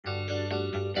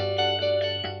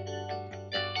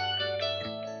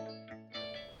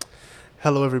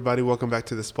Hello, everybody. Welcome back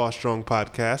to the Spa Strong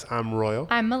podcast. I'm Royal.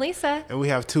 I'm Melissa. And we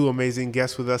have two amazing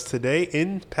guests with us today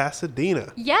in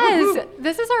Pasadena. Yes. Woo-hoo.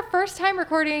 This is our first time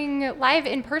recording live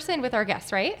in person with our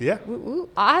guests, right? Yeah. Woo-woo.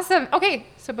 Awesome. Okay,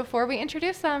 so before we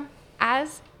introduce them,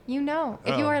 as you know,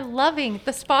 if you are loving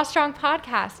the Spa Strong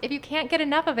podcast, if you can't get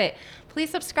enough of it, please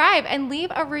subscribe and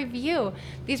leave a review.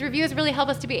 These reviews really help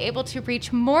us to be able to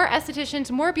reach more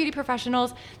estheticians, more beauty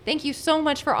professionals. Thank you so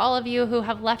much for all of you who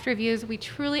have left reviews. We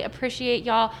truly appreciate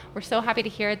y'all. We're so happy to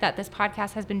hear that this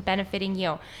podcast has been benefiting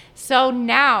you. So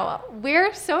now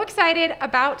we're so excited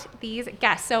about these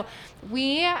guests. So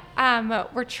we're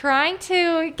trying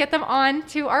to get them on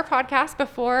to our podcast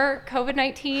before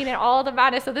COVID-19 and all the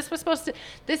madness. So this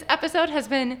episode has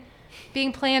been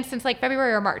being planned since like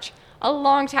February or March. A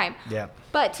long time. Yeah.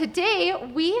 But today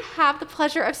we have the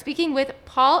pleasure of speaking with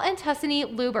Paul and Tussanee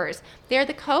Luebbers. They're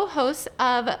the co-hosts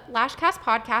of LashCast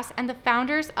podcast and the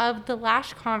founders of the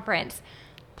Lash Conference.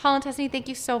 Paul and Tussanee, thank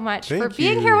you so much for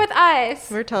being here with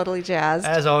us. We're totally jazzed.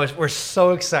 As always, we're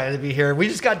so excited to be here. We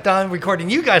just got done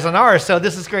recording you guys on ours, so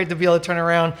this is great to be able to turn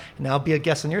around and now be a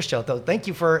guest on your show. Though, thank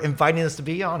you for inviting us to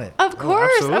be on it. Of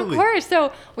course, absolutely. of course.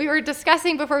 So we were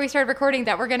discussing before we started recording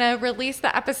that we're going to release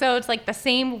the episodes like the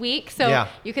same week. So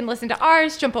you can listen to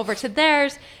ours, jump over to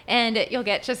theirs, and you'll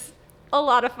get just a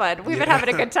lot of fun. We've been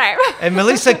having a good time. And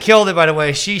Melissa killed it, by the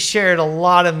way. She shared a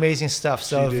lot of amazing stuff.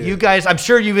 So if you guys, I'm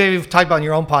sure you maybe talked about on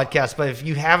your own podcast, but if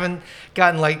you haven't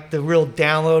gotten like the real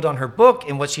download on her book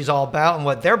and what she's all about and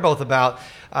what they're both about,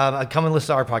 come and listen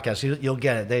to our podcast. You'll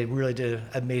get it. They really did an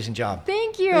amazing job.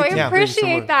 Thank you. I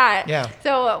appreciate that. Yeah.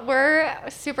 So we're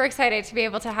super excited to be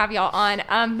able to have y'all on.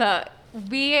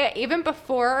 Even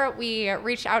before we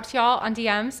reached out to y'all on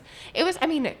DMs, it was,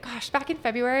 back in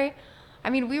February,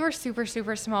 we were super,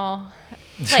 super small.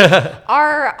 Like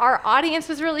our audience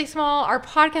was really small. Our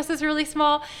podcast was really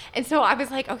small. And so I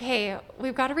was like, okay,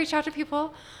 we've got to reach out to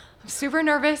people. I'm super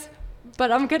nervous,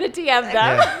 but I'm going to DM them.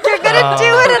 Yeah. You're going to do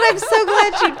it, and I'm so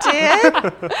glad you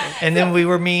did. And then we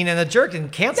were mean and a jerk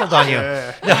and canceled on you.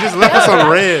 Yeah. You just left us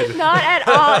on red. Not at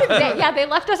all. They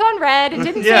left us on red and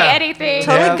didn't say anything.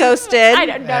 Totally ghosted.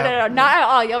 No, not at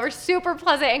all. Y'all were super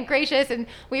pleasant and gracious, and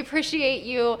we appreciate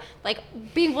you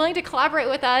being willing to collaborate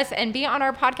with us and be on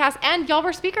our podcast. And y'all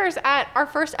were speakers at our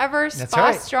first ever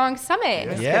Spa Strong Summit. It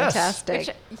was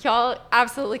fantastic. Which y'all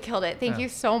absolutely killed it. Thank you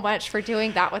so much for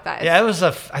doing that with us. Yeah,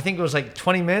 I think it was like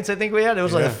 20 minutes. I think we had. It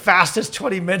was like the fastest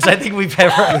 20 minutes I think we've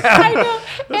ever had. I know.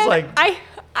 It was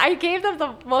I gave them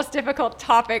the most difficult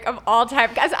topic of all time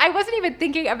because I wasn't even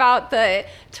thinking about the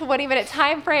 20-minute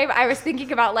time frame. I was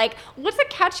thinking about what's a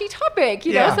catchy topic,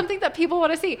 you know, something that people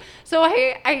want to see. So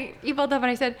I emailed them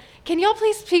and I said, can y'all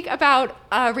please speak about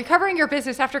recovering your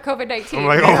business after COVID-19? I'm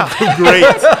like, great.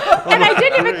 And I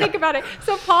didn't even think about it.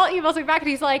 So Paul emails me back and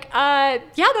he's like, yeah,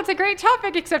 that's a great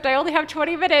topic, except I only have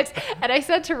 20 minutes. And I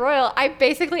said to Royal, I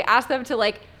basically asked them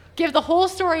to give the whole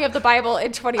story of the Bible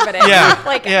in 20 minutes.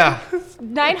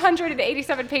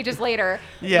 987 pages later.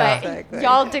 Yeah. But exactly.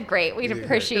 Y'all did great. We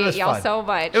appreciate y'all fun. so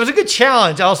much. It was a good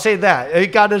challenge. I'll say that.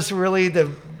 It got us really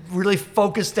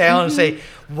focus down and say,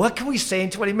 what can we say in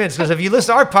 20 minutes? Because if you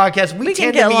listen to our podcast, we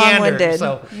tend to meander.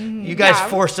 So you guys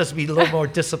forced us to be a little more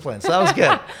disciplined. So that was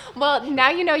good. Well,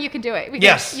 now you know you can do it.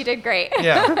 Yes. You did great.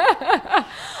 Yeah.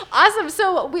 Awesome.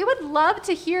 So we would love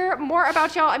to hear more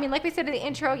about y'all. Like we said in the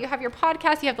intro, you have your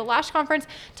podcast, you have the Lash Conference.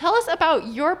 Tell us about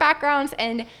your backgrounds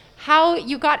and how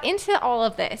you got into all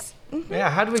of this. Mm-hmm. Yeah,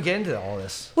 how did we get into all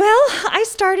this? Well, I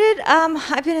started,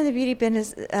 I've been in the beauty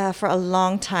business for a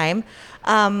long time.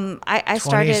 I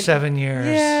started 27 years.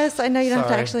 Yes, I know you don't have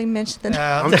to actually mention the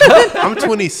I'm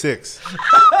 26.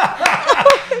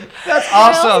 That's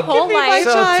awesome. Whole life.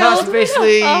 So Tuss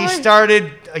basically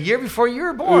started a year before you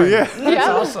were born. Yeah. That's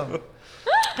awesome.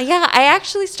 Yeah, I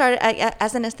actually started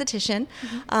as an esthetician.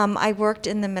 I worked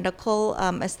in the medical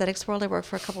aesthetics world. I worked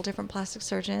for a couple different plastic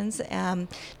surgeons,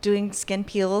 doing skin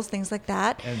peels, things like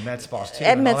that. And med spas too.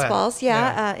 And med spas,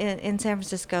 in San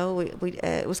Francisco.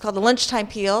 It was called the lunchtime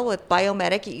peel with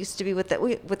Biomedic. It used to be with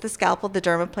the scalpel, the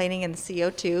dermaplaning, and the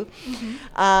CO2.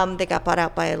 Mm-hmm. They got bought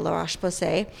out by La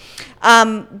Roche-Posay.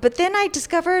 But then I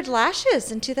discovered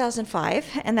lashes in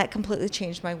 2005, and that completely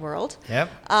changed my world. Yep.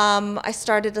 I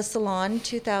started a salon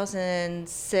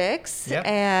 2006,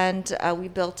 and we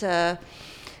built a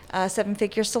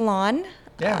 7-figure salon.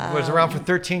 Yeah, it was around for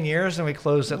 13 years, and we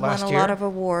closed it last year. Won a lot of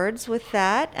awards with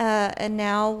that, and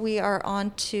now we are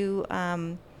on to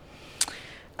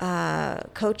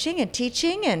coaching and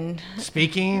teaching and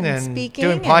speaking and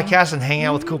doing podcasts and hanging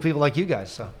out with cool people like you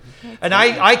guys. So, and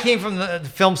I came from the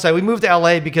film side. We moved to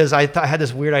LA because I had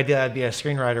this weird idea I'd be a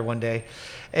screenwriter one day,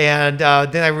 and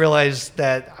then I realized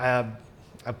that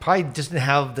I probably just didn't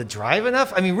have the drive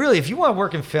enough. I mean, really, if you want to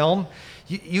work in film,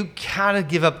 you gotta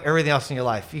give up everything else in your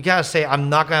life. You gotta say, I'm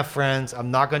not gonna have friends.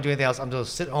 I'm not gonna do anything else. I'm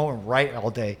just sit home and write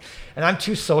all day. And I'm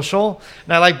too social,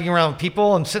 and I like being around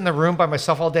people. I'm sitting in a room by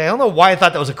myself all day. I don't know why I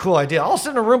thought that was a cool idea. I'll sit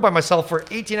in a room by myself for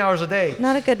 18 hours a day.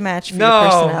 Not a good match for your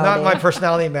personality. No, not my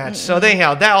personality match. So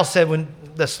anyhow, that all said, when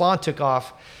the salon took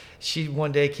off, she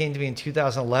one day came to me in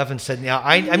 2011 and said, "Now,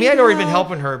 I mean, I'd already been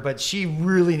helping her, but she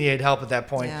really needed help at that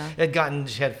point. Yeah.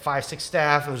 She had 5-6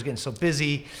 staff. It was getting so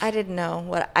busy. I didn't know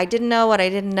what I didn't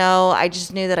know. I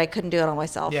just knew that I couldn't do it all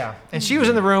myself. Yeah, and she was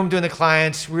in the room doing the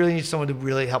clients. Really needed someone to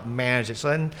really help manage it. So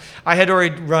then I had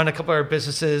already run a couple of her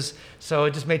businesses, so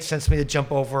it just made sense to me to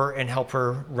jump over and help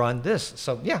her run this.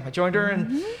 So yeah, I joined her,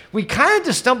 and we kind of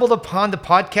just stumbled upon the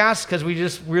podcast because we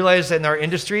just realized that in our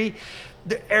industry,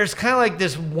 there's kind of like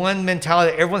this one mentality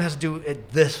that everyone has to do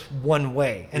it this one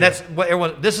way. And that's what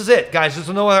everyone, this is it, guys. There's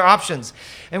no other options.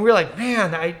 And we're like,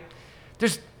 man,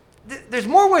 there's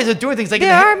more ways of doing things. Like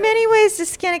there are many ways to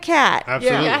skin a cat.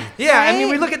 Absolutely. Yeah. Right? I mean,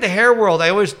 we look at the hair world.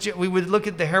 We would look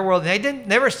at the hair world, and I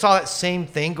never saw that same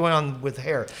thing going on with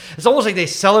hair. It's almost like they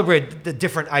celebrate the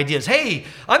different ideas. Hey,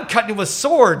 I'm cutting with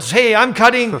swords. Hey, I'm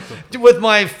cutting with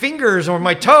my fingers or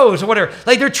my toes or whatever.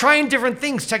 Like they're trying different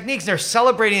things, techniques, and they're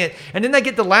celebrating it. And then I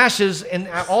get the lashes, and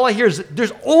all I hear is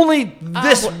there's only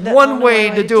this one way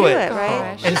to do it.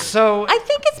 Right? And so I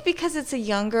think it's because it's a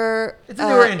younger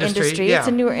newer industry. Yeah. It's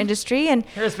a newer industry, and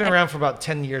hair's been around for about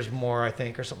 10 years more, I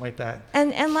think, or something like that.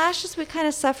 And lashes, we kind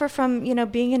of suffer from,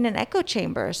 being in an echo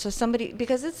chamber. So somebody,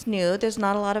 because it's new, there's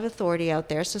not a lot of authority out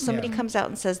there. So somebody comes out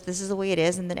and says, this is the way it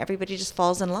is. And then everybody just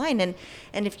falls in line. And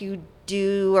if you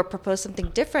do or propose something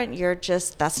different,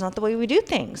 that's not the way we do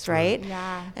things. Right.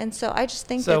 Yeah. And so I just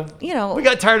think that, we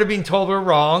got tired of being told we're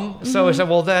wrong. So we said,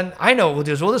 well, then I know what we'll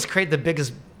do is we'll just create the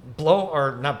biggest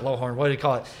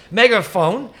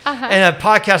megaphone, and a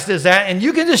podcast is that, and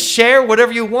you can just share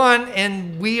whatever you want,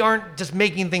 and we aren't just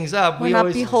making things up. We're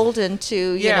not beholden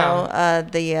to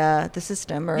the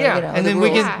system or and then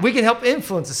rules. we can help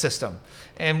influence the system,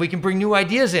 and we can bring new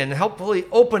ideas in and hopefully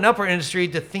open up our industry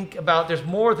to think about there's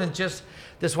more than just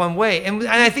this one way. And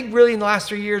I think really in the last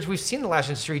 3 years, we've seen the lash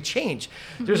industry change.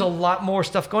 There's a lot more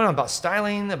stuff going on about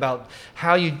styling, about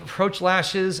how you approach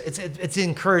lashes. It's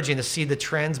encouraging to see the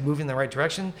trends moving in the right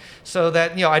direction. So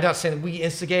that, I'm not saying that we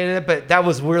instigated it, but that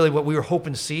was really what we were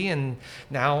hoping to see. And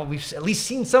now we've at least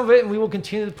seen some of it, and we will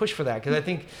continue to push for that. Because I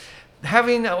think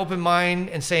having an open mind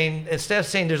and saying, instead of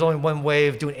saying there's only one way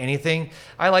of doing anything,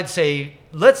 I like to say,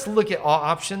 let's look at all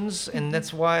options. And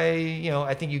that's why,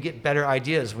 I think you get better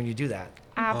ideas when you do that.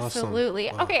 Absolutely.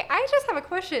 Awesome. Wow. Okay, I just have a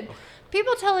question.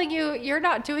 People telling you you're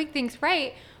not doing things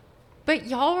right, but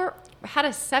y'all had a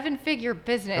 7-figure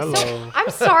business. Hello. So I'm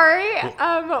sorry.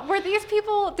 Were these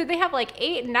people, did they have like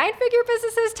 8 and 9-figure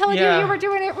businesses telling you were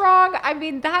doing it wrong? I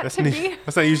mean, that's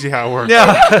not usually how it works.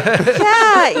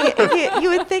 Yeah.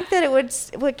 You would think that it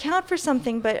would count for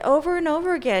something, but over and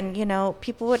over again,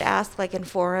 people would ask, like in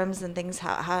forums and things,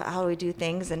 how do we do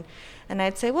things, and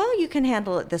I'd say, well, you can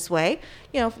handle it this way.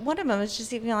 One of them is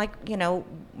just even like,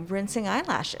 rinsing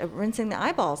the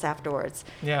eyeballs afterwards.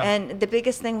 Yeah. And the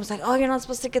biggest thing was like, oh, you're not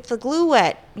supposed to get the glue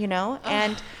wet,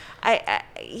 and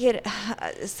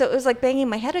so it was like banging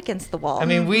my head against the wall. I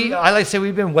mean, I like to say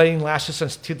we've been wetting lashes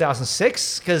since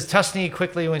 2006 because Tussanee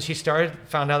quickly, when she started,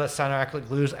 found out that cyanoacrylic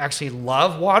glues actually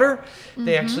love water.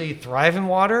 They actually thrive in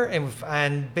water.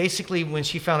 And basically when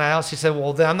she found that out, she said,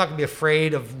 well, then I'm not going to be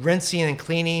afraid of rinsing and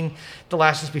cleaning the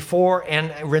lashes before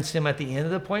and rinsing them at the end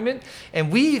of the appointment.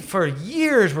 And we, for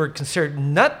years, were considered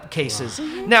nut cases.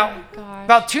 Wow. Now,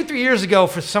 about 2-3 years ago,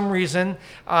 for some reason,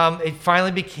 it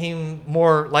finally became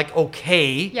more like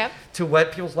okay to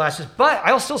wet people's lashes. But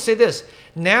I'll still say this.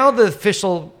 Now the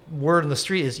official word on the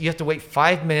street is you have to wait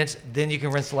 5 minutes, then you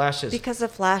can rinse the lashes. Because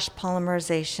of flash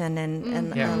polymerization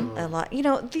and a lot.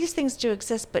 These things do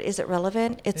exist, but is it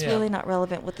relevant? It's really not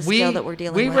relevant with the scale that we're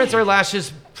dealing with. We rinse our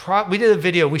lashes. We did a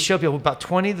video. We showed people about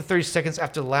 20 to 30 seconds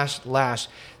after the lash.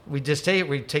 We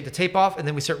take the tape off, and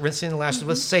then we start rinsing the lashes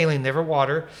with saline, never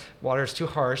water. Water is too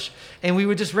harsh. And we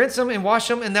would just rinse them and wash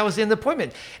them, and that was the end of the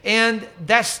appointment. And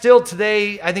that's still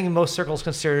today, I think in most circles,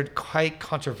 considered quite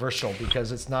controversial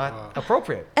because it's not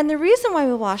appropriate. And the reason why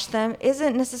we wash them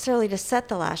isn't necessarily to set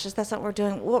the lashes. That's not what we're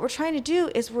doing. What we're trying to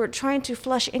do is we're trying to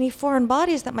flush any foreign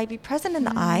bodies that might be present in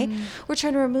the eye. We're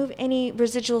trying to remove any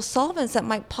residual solvents that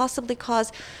might possibly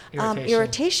cause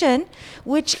irritation,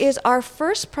 which is our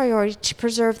first priority to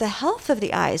preserve the health of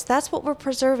the eyes. That's what we're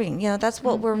preserving. That's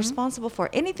what we're responsible for.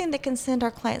 Anything that can send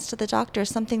our clients to the doctor is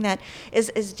something that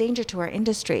is danger to our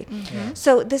industry. Yeah.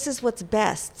 So this is what's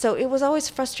best. So it was always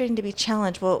frustrating to be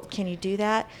challenged. Well, can you do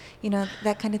that?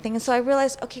 That kind of thing. And so I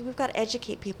realized, okay, we've got to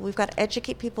educate people. We've got to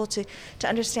educate people to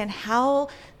understand how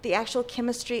the actual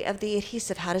chemistry of the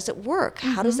adhesive, how does it work?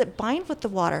 How does it bind with the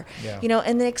water? Yeah.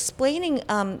 And then explaining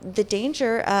the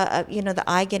danger, the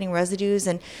eye getting residues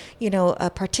and,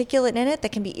 a particulate in it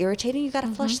that can be irritating. You got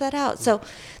to flush that out. So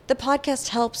the podcast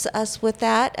helps us with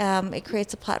that. It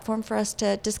creates a platform for us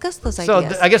to discuss those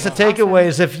ideas. So I guess the takeaway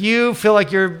is if you feel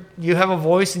like you have a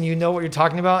voice and you know what you're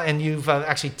talking about and you've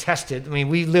actually tested. I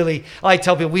mean, I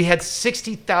tell people we had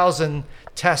 60,000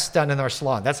 tests done in our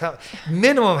salon. That's how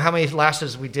many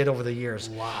lashes we did over the years.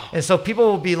 Wow. And so people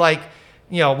will be like,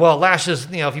 well, lashes,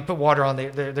 if you put water on,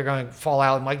 they're going to fall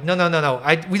out. I'm like, no.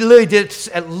 We literally did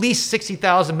at least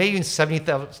 60,000, maybe even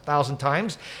 70,000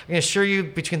 times. I can assure you,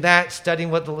 between that, studying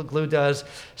what the glue does,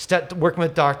 working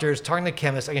with doctors, talking to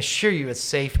chemists, I can assure you it's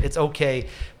safe, it's okay.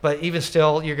 But even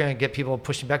still, you're going to get people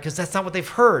pushing back because that's not what they've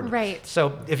heard. Right.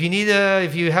 So if you need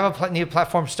a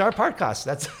platform, start a podcast.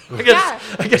 That's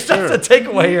I guess that's the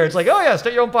takeaway here. It's like,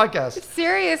 start your own podcast.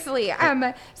 Seriously.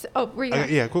 Were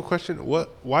you? Quick question.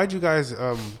 Why'd you guys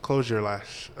close your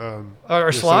lash?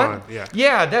 Our salon? Yeah.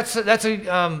 Yeah, that's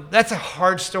a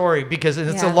hard story because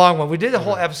it's a long one. We did a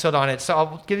whole episode on it, so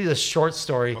I'll give you the short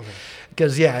story. Okay.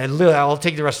 Because I'll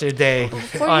take the rest of the day.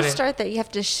 Before you start that, you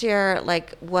have to share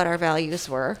what our values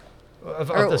were. Of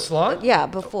the salon? Yeah,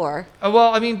 before.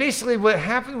 Well, I mean, basically what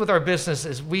happened with our business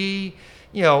is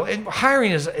and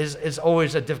hiring is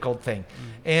always a difficult thing.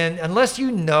 And unless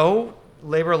you know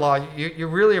labor law, you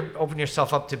really open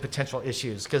yourself up to potential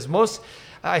issues. Because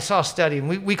I saw a study, and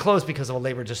we closed because of a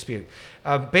labor dispute.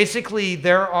 Basically,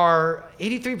 there are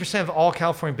 83% of all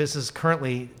California businesses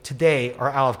currently today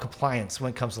are out of compliance when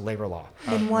it comes to labor law.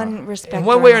 In one respect. In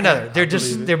one way or another.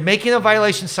 They're making a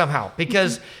violation somehow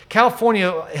because California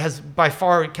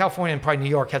and probably New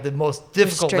York have the most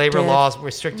difficult labor laws,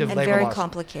 restrictive and labor very laws.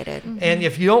 Complicated. And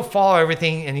if you don't follow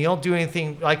everything and you don't do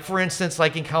anything, like for instance,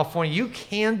 like in California, you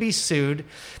can be sued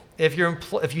if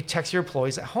you text your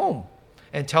employees at home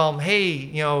and tell them, hey,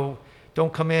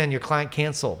 don't come in, your client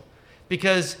canceled.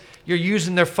 Because you're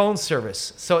using their phone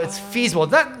service. So it's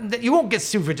feasible. You won't get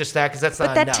sued for just that because that's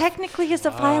not enough. But that technically is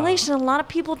a violation. A lot of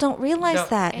people don't realize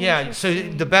that. Yeah, so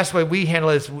the best way we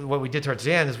handle it is what we did towards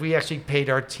the end is we actually paid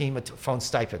our team a phone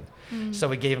stipend. So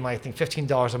we gave them, I think,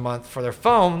 $15 a month for their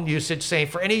phone usage, saying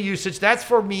for any usage, that's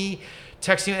for me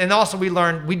texting. And also we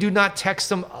learned we do not text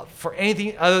them for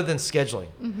anything other than scheduling.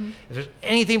 If there's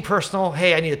anything personal,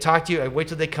 hey, I need to talk to you, I wait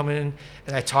till they come in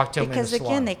and I talk to them because in the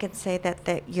salon. Again, they could say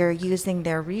that you're using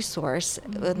their resource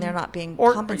when they're not being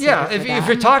compensated for that. If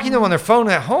you're talking to them on their phone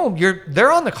at home,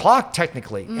 they're on the clock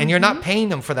technically, and you're not paying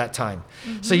them for that time.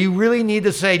 So you really need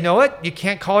to say, know what? You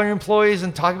can't call your employees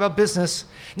and talk about business.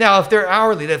 Now, if they're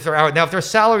hourly, Now, if they're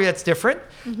salary, that's different.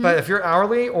 But if you're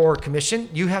hourly or commission,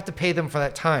 you have to pay them for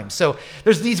that time. So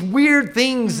there's these weird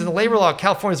things in the labor law.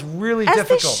 California is really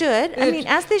difficult.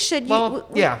 As they should.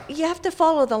 You have to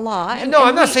follow the law.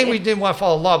 I'm not saying we didn't want to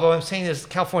follow the law, but what I'm saying is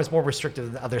California is more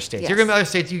restrictive than other states. Yes. You're going to be other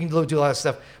states, you can do a lot of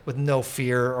stuff with no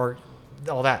fear or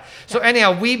all that. So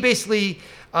anyhow, we basically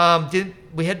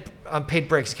we had paid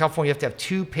breaks. In California, you have to have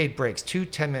 2 paid breaks, 2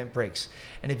 10-minute breaks.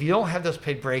 And if you don't have those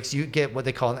paid breaks, you get what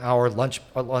they call an hour lunch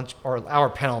or hour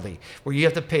penalty, where you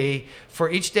have to pay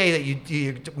for each day that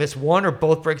you miss one or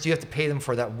both breaks. You have to pay them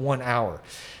for that 1 hour.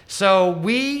 So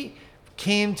we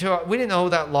didn't know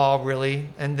that law really,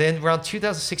 and then around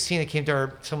 2016,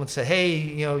 someone said, hey,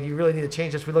 you really need to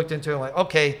change this. We looked into it, and like,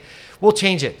 okay, we'll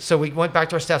change it. So we went back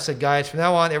to our staff, said, guys, from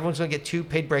now on, everyone's going to get 2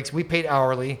 paid breaks. We paid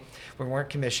hourly. We weren't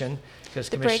commissioned.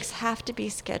 The breaks have to be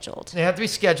scheduled. They have to be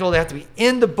scheduled. They have to be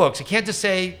in the books. You can't just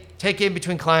say, take it in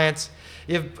between clients.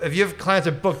 If you have clients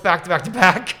that are booked back to back to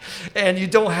back and you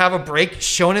don't have a break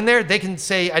shown in there, they can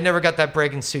say, I never got that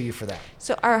break and sue you for that.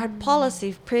 So our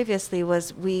policy previously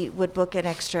was we would book an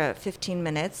extra 15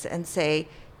 minutes and say,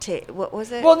 what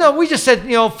was it? Well, no, we just said,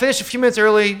 finish a few minutes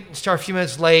early, start a few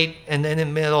minutes late, and then in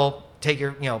the middle, take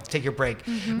your break.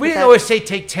 We didn't always say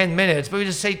take 10 minutes, but we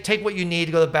just say take what you need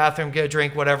to go to the bathroom, get a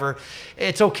drink, whatever.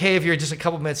 It's okay if you're just a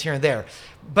couple minutes here and there.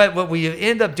 But what we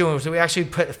ended up doing was we actually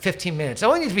put 15 minutes. It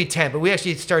only needs to be 10, but we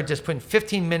actually started just putting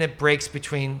 15-minute breaks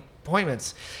between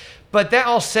appointments. But that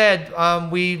all said,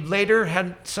 we later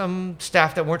had some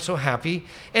staff that weren't so happy.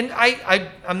 And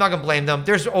I'm not going to blame them.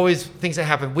 There's always things that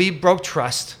happen. We broke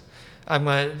trust.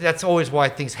 That's always why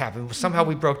things happen. Somehow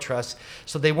we broke trust,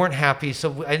 so they weren't happy.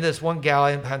 So I this one gal,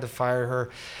 I had to fire her,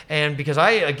 and because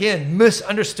I again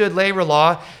misunderstood labor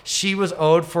law, she was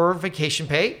owed for vacation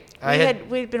pay.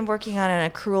 We'd been working on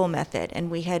an accrual method, and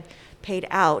we had paid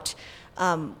out.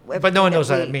 But no one knows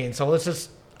what it means, so let's just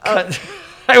cut.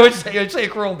 I would say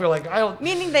accrual, and be like, I don't.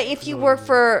 Meaning that if you work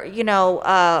for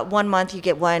 1 month, you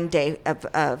get 1 day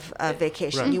of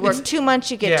vacation. Right. You work 2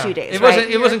 months, you get 2 days.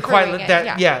 It wasn't quite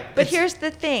that. Yeah. But here's the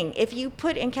thing: if you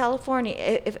put in California,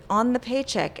 if on the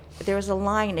paycheck there was a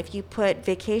line, if you put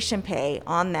vacation pay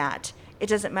on that, it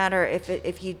doesn't matter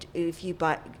if you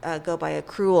go by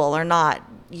accrual or not.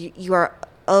 You are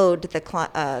owed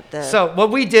the. So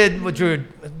what we did, we should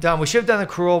have done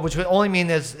accrual, which would only mean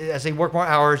as they work more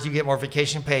hours, you get more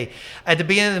vacation pay. At the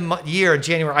beginning of the year, in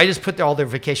January, I just put all their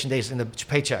vacation days in the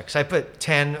paychecks. I put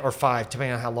 10 or 5,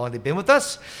 depending on how long they've been with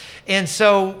us. And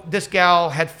so this gal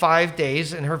had 5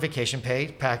 days in her vacation pay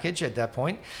package at that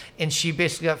point, and she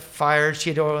basically got fired. She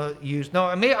had already used,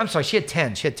 she had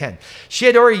 10. She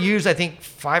had already used, I think,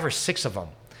 5 or 6 of them.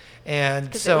 And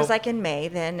because so it was like in May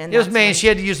then. And it was May, and she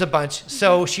had to use a bunch.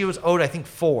 So she was owed, I think,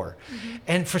 4.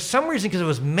 And for some reason, because it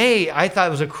was May, I thought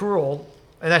it was accrual.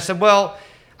 And I said, well,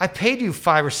 I paid you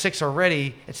 5 or 6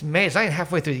 already. It's May. It's not even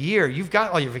halfway through the year. You've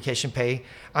got all your vacation pay.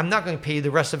 I'm not going to pay you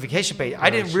the rest of the vacation pay. I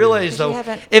didn't realize, though,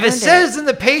 if it says in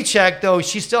the paycheck, though,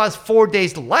 she still has 4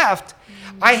 days left.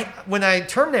 When I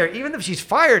terminate her, even if she's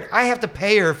fired, I have to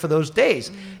pay her for those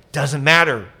days. Doesn't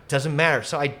matter.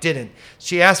 So I didn't.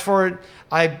 She asked for it.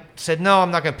 I said, no,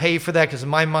 I'm not going to pay you for that because in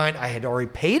my mind, I had already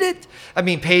paid it.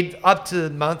 paid up to the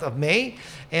month of May.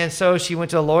 And so she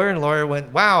went to a lawyer, and the lawyer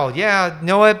went, wow, yeah, you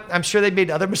know what? I'm sure they made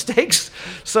other mistakes.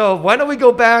 So why don't we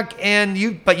go back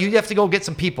but you have to go get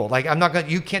some people. Like,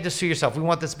 you can't just sue yourself. We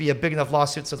want this to be a big enough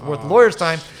lawsuit so it's worth the lawyer's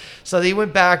time. So they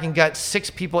went back and got 6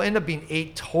 people, ended up being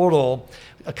 8 total.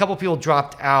 A couple people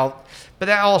dropped out. But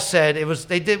that all said,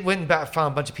 went and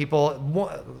found a bunch of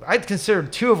people. I'd consider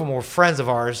 2 of them were friends of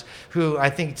ours who I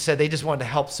think said they just wanted to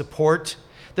help support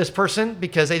this person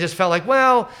because they just felt like,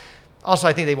 well, also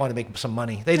I think they wanted to make some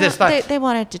money. They just thought they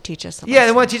wanted to teach us. Yeah,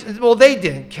 they wanted to teach. Well, they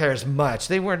didn't care as much.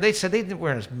 They said they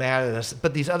weren't as mad at us,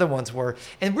 but these other ones were.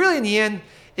 And really, in the end,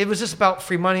 it was just about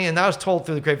free money. And I was told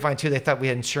through the grapevine too, they thought we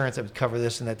had insurance that would cover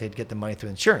this and that they'd get the money through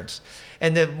insurance.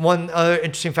 And then one other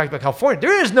interesting fact about California,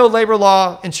 there is no labor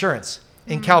law insurance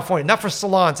in California, not for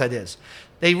salons, that is.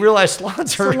 They realize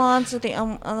salons are the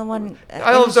only one.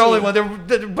 I don't know the only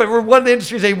one, but we're one of the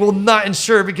industries they will not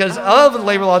insure because of the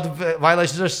labor law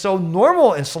violations are so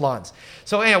normal in salons.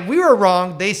 So anyway, we were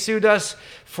wrong. They sued us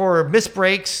for missed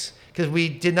breaks because we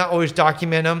did not always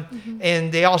document them.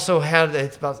 And they also had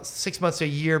about 6 months to a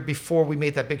year before we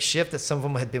made that big shift that some of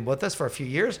them had been with us for a few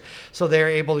years. So they're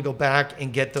able to go back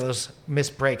and get those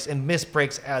missed breaks. And missed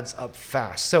breaks adds up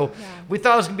fast. So we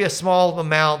thought it was going to be a small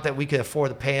amount that we could afford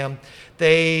to pay them.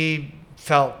 They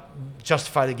felt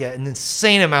justified to get an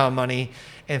insane amount of money.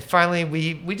 And finally,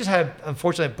 we just had,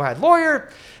 unfortunately, a bad lawyer,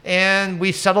 and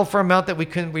we settled for an amount that we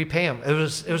couldn't repay him. It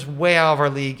was way out of our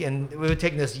league, and it would have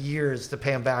taken us years to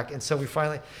pay him back. And so we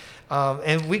finally,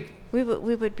 we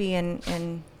would be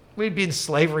in. We'd be in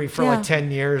slavery for like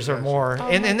 10 years or more.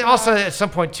 And also at some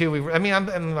point too, I'm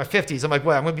in my 50s. I'm like,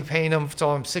 well, I'm going to be paying them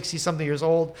until I'm 60 something years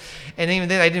old. And even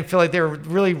then I didn't feel like they were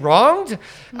really wronged.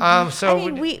 So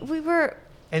we were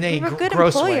good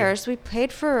grossly. Employers. We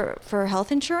paid for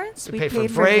health insurance. We paid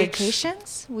for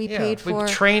vacations. We paid for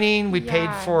training. We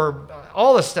paid for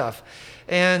all the stuff.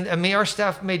 And our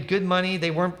staff made good money.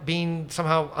 They weren't being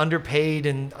somehow underpaid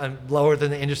and lower than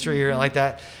the industry or like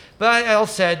that. But I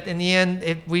also said, in the end,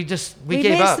 we gave up. We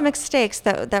made some mistakes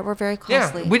that were very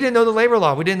costly. Yeah, we didn't know the labor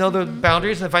law. We didn't know the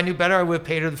boundaries. And if I knew better, I would have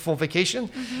paid her the full vacation.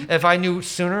 If I knew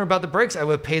sooner about the breaks, I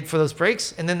would have paid for those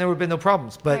breaks, and then there would have been no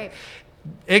problems. But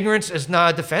ignorance is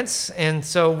not a defense, and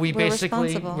so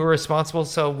we're responsible.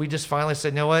 So we just finally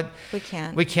said, you know what?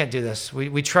 We can't do this.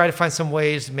 We try to find some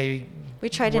ways, maybe. We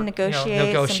tried to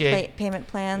negotiate some payment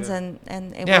plans, and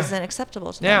it wasn't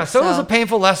acceptable to them. Yeah, so it was a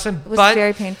painful lesson. It was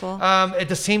very painful. At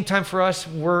the same time, for us,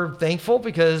 we're thankful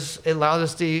because it allowed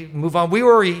us to move on. We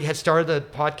already had started the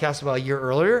podcast about a year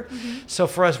earlier. So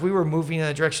for us, we were moving in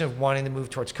the direction of wanting to move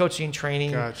towards coaching,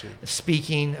 training,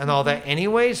 speaking, and all that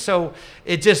anyway. So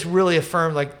it just really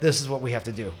affirmed, like, this is what we have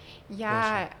to do.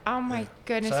 Yeah. Oh my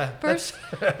goodness. So First,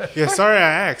 Yeah, sorry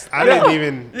I asked. I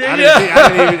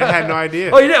had no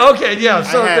idea. Oh, you did? Okay, yeah.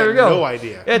 So I had there we go. no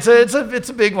idea. It's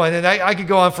a big one, and I could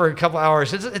go on for a couple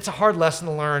hours. It's a hard lesson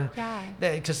to learn. Yeah.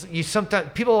 Because you sometimes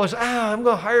people always I'm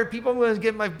going to hire people. I'm going to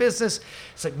get my business.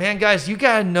 It's like, man, guys, you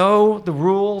got to know the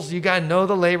rules. You got to know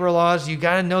the labor laws. You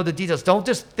got to know the details. Don't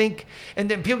just think. And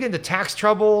then people get into tax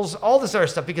troubles, all this other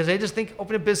stuff, because they just think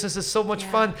opening a business is so much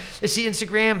fun. They see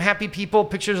Instagram, happy people,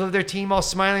 pictures of their team all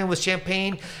smiling with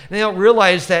champagne, and they don't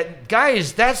realize that,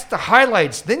 guys, that's the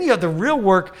highlights. Then you have the real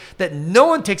work that no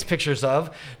one takes pictures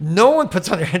of, no one puts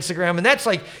on their Instagram, and that's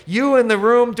like you in the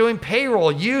room doing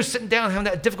payroll, you sitting down having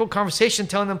that difficult conversation,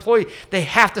 telling an employee they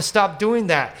have to stop doing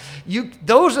that.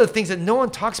 Those are the things that no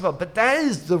one talks about, but that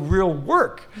is the real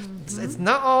work. Mm-hmm. It's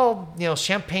not all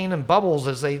champagne and bubbles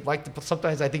as they like to.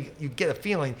 Sometimes I think you get a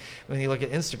feeling when you look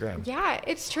at Instagram. Yeah,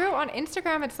 it's true. On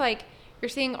Instagram, it's like you're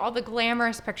seeing all the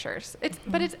glamorous pictures.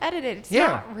 But it's edited. It's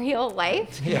not real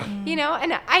life. Yeah.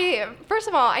 And first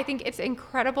of all, I think it's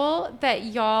incredible that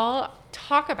y'all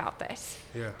talk about this.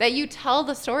 Yeah. That you tell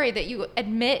the story, that you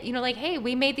admit, like, hey,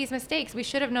 we made these mistakes. We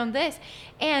should have known this.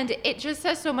 And it just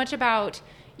says so much about,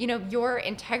 your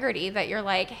integrity, that you're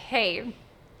like, hey,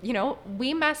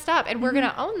 we messed up and we're going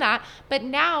to own that. But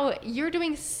now you're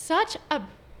doing such a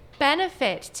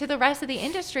benefit to the rest of the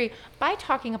industry by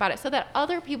talking about it so that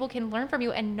other people can learn from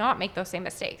you and not make those same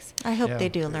mistakes. I hope they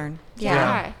do learn.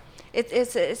 Yeah.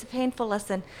 It's a painful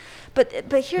lesson. But here's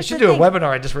the thing. You should do a webinar,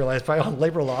 I just realized, on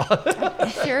labor law.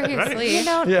 Seriously.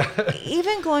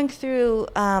 Even going through,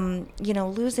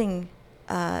 losing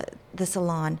the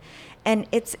salon, and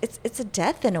it's a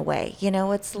death in a way.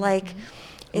 It's like...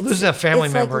 It's losing a family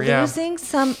member, losing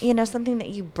something that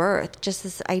you birthed, just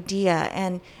this idea,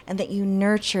 and that you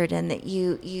nurtured, and that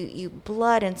you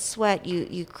blood and sweat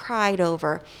you cried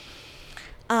over.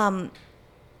 That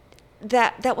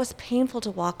was painful to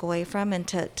walk away from and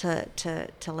to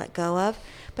let go of,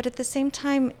 but at the same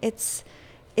time, it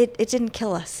didn't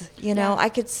kill us. I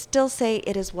could still say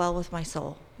it is well with my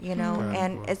soul.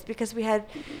 And it's because we had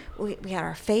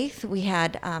our faith, we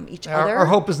had each other. Our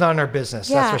hope is not in our business,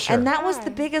 that's for sure. And that was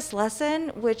the biggest lesson,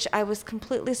 which I was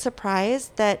completely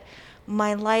surprised that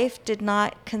my life did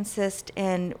not consist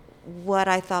in what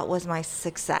I thought was my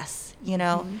success,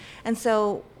 And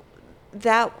so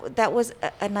that was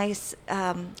a nice,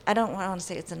 I don't want to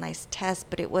say it's a nice test,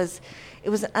 but it was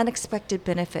an unexpected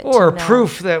benefit. Or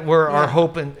proof that where our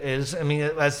hope is. I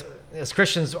mean, as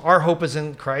Christians, our hope is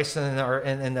in Christ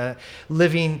and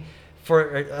living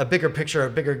for a bigger picture, a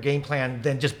bigger game plan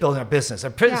than just building our business. Our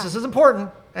business is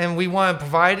important, and we want to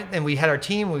provide, and we had our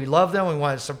team, we love them, we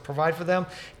want to provide for them,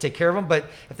 take care of them. But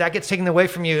if that gets taken away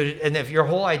from you, and if your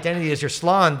whole identity is your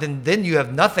salon, then you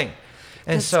have nothing.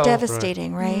 And it's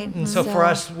devastating, right? And so for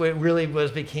us, it really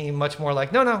became much more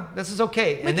like, no, this is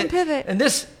okay. We can pivot.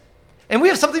 And we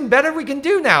have something better we can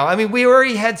do now. I mean, we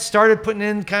already had started putting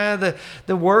in kind of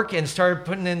the work and started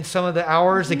putting in some of the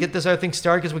hours to get this other thing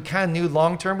started, because we kind of knew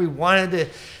long term we wanted to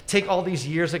take all these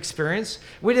years' experience.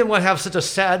 We didn't want to have such a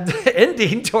sad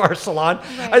ending to our salon.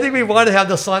 Right. I think we wanted to have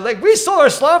the salon, like, we sold our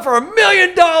salon for $1 million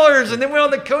and then went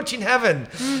on to coaching heaven.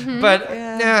 Mm-hmm. But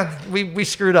we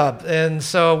screwed up. And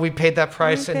so we paid that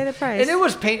price. And it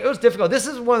was it was difficult. This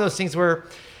is one of those things where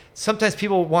sometimes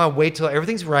people want to wait till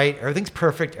everything's right, everything's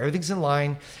perfect, everything's in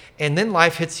line, and then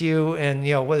life hits you. And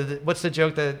what's the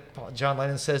joke that John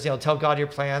Lennon says? Tell God your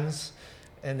plans,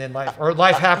 and then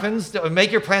life happens.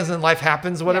 Make your plans, and then life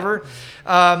happens. Whatever.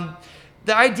 Yeah.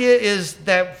 The idea is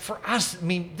that for us, I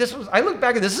mean, I look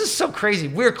back at this. This is so crazy.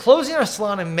 We were closing our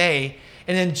salon in May,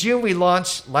 and in June we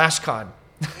launched LashCon.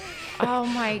 Oh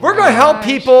my god! We're going to help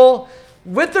people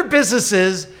with their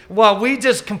businesses while we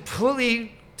just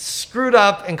completely screwed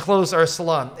up and closed our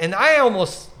salon. And I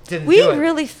almost didn't do it. We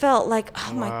really felt like,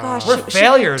 oh my gosh, we're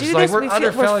failures.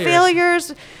 We're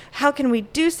failures. How can we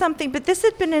do something? But this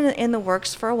had been in the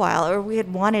works for a while, or we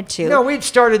had wanted to. No, we'd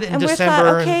started in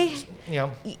December.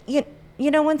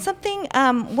 When something,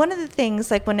 one of the things,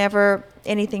 like whenever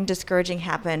anything discouraging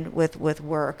happened with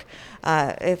work,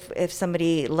 if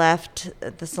somebody left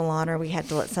the salon or we had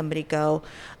to let somebody go,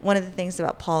 one of the things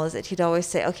about Paul is that he'd always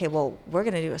say, okay, well, we're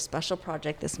going to do a special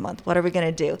project this month. What are we going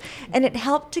to do? And it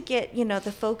helped to get,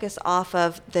 the focus off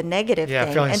of the negative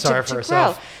thing feeling and sorry to for grow.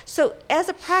 herself. So as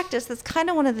a practice, that's kind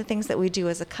of one of the things that we do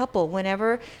as a couple.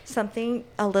 Whenever something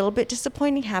a little bit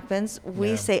disappointing happens,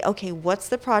 we say, okay, what's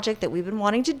the project that we've been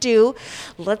wanting to do?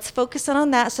 Let's focus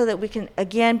on that so that we can,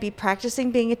 again, be practicing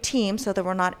practicing being a team so that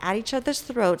we're not at each other's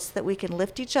throats, that we can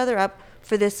lift each other up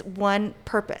for this one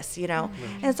purpose, and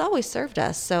it's always served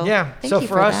us. So thank you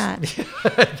for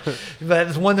that. But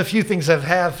it's one of the few things that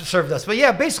have served us. But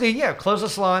basically, closed the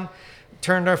salon,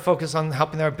 turned our focus on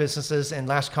helping our businesses, and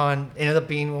LashCon ended up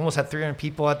being, we almost had 300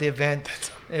 people at the event.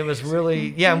 It was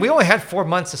really, and we only had 4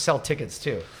 months to sell tickets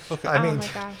too. Okay. I mean, my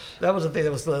gosh. That was the thing.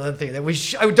 That was the other thing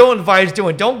that I don't advise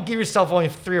doing. Don't give yourself only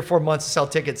 3 or 4 months to sell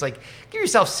tickets. Like, give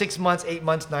yourself 6 months, 8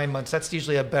 months, 9 months. That's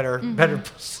usually a better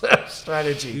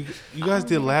strategy. You guys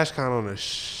did LashCon on a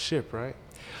ship, right?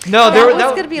 No, that was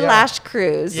going to be Lash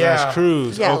Cruise. Lash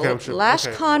Cruise. Yeah, Okay, I'm sure.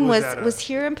 LashCon was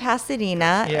here in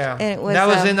Pasadena. Yeah, and it was, that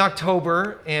was in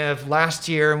October of last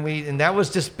year, and that was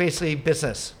just basically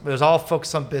business. It was all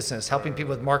focused on business, helping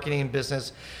people with marketing and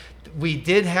business. We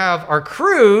did have our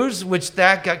cruise, which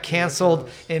that got canceled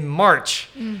in March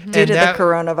due to the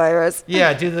coronavirus.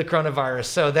 Yeah, due to the coronavirus.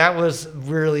 So that was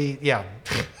really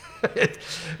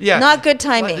not good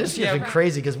timing. This year's been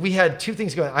crazy because we had 2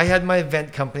 things going. I had my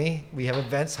event company. We have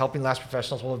events helping lash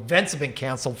professionals. Well, events have been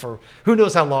canceled for who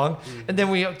knows how long. And then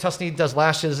Tussanee does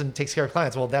lashes and takes care of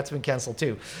clients. Well, that's been canceled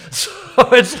too. So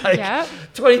it's like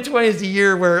 2020 is the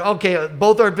year where,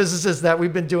 both our businesses that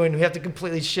we've been doing, we have to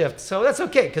completely shift. So that's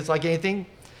okay because like anything,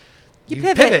 you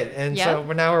pivot. And so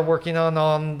we're working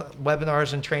on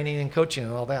webinars and training and coaching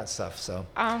and all that stuff. So.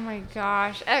 Oh my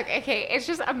gosh. Okay. It's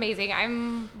just amazing.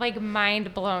 I'm like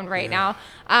mind blown right now.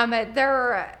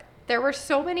 There were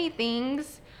so many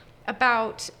things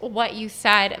about what you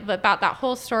said about that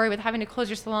whole story with having to close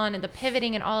your salon and the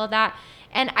pivoting and all of that.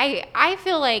 And I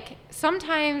feel like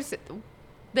sometimes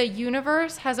the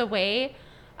universe has a way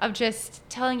of just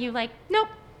telling you like, nope.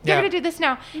 You're going to do this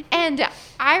now. And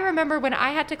I remember when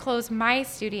I had to close my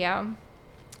studio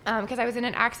because I was in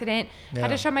an accident, had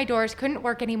to shut my doors, couldn't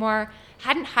work anymore,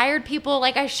 hadn't hired people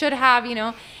like I should have,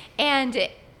 And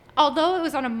although it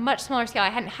was on a much smaller scale, I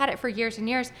hadn't had it for years and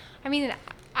years. I mean,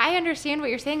 I understand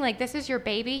what you're saying. Like, this is your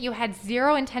baby. You had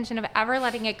zero intention of ever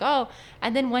letting it go.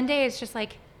 And then one day it's just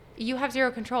like, you have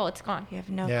zero control. It's gone. You have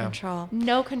no control.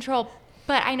 No control.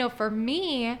 But I know for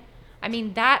me, I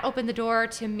mean, that opened the door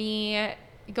to me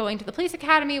going to the police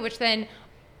academy, which then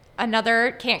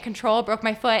another can't control, broke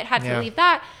my foot, had to leave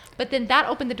that. But then that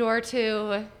opened the door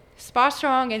to Spa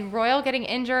Strong and Royal getting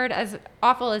injured, as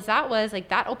awful as that was, like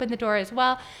that opened the door as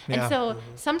well. And so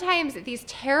sometimes these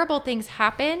terrible things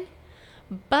happen,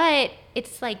 but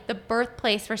it's like the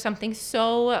birthplace for something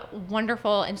so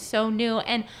wonderful and so new.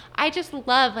 And I just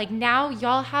love, like, now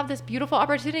y'all have this beautiful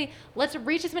opportunity. Let's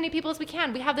reach as many people as we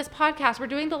can. We have this podcast. We're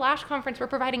doing the Lash Conference. We're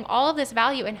providing all of this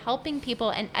value and helping people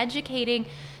and educating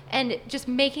and just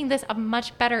making this a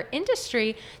much better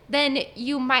industry than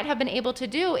you might have been able to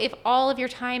do if all of your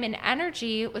time and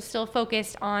energy was still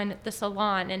focused on the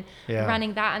salon and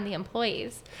running that and the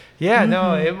employees. Yeah,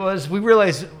 no, it was, we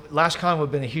realized LashCon would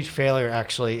have been a huge failure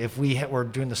actually if we were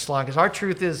doing the salon, because our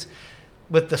truth is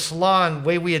with the salon, the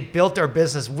way we had built our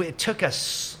business, it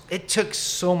took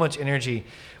so much energy.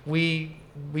 We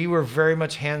were very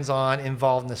much hands-on,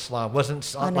 involved in the salon. It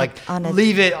wasn't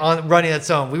leave it on running its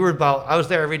own. We were I was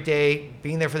there every day,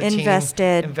 being there for the team,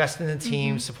 investing in the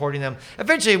team, supporting them.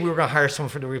 Eventually, we were going to hire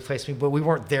someone to replace me, but we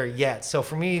weren't there yet. So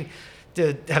for me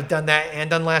to have done that and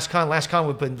done LashCon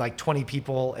would have been like 20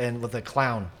 people and with a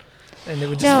clown. And it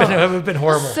would it would have been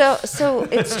horrible. So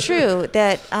it's true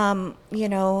that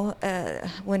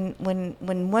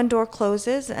when one door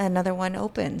closes, another one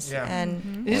opens. Yeah.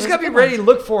 And you just got to be ready to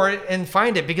look for it and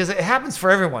find it, because it happens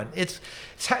for everyone. It's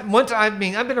once I've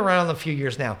been around a few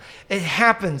years now. It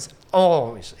happens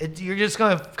always. You're just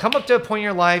going to come up to a point in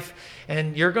your life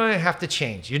and you're going to have to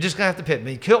change. You're just going to have to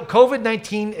pivot.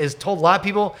 COVID-19 has told a lot of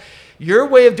people, your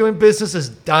way of doing business is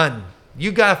done.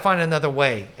 You got to find another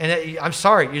way. And I'm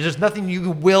sorry, there's nothing you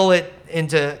can will it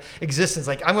into existence.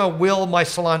 Like, I'm going to will my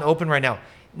salon open right now.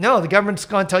 No, the government's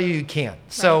going to tell you can't.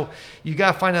 So you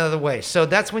got to find another way. So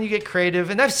that's when you get creative.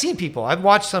 And I've seen people. I've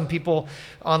watched some people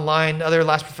online, other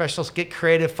lash professionals, get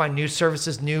creative, find new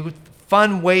services, new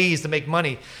fun ways to make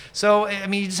money. So, I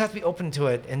mean, you just have to be open to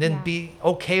it and then be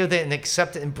okay with it and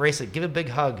accept it, embrace it. Give it a big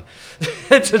hug.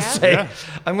 Just say,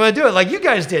 I'm going to do it like you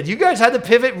guys did. You guys had to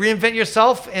pivot, reinvent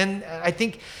yourself. And I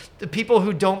think the people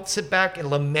who don't sit back and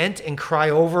lament and cry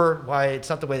over why it's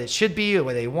not the way it should be or the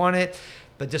way they want it,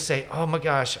 but just say, oh my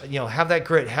gosh, have that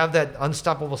grit, have that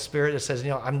unstoppable spirit that says,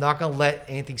 I'm not going to let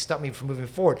anything stop me from moving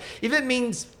forward. If it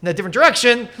means in a different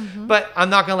direction, but I'm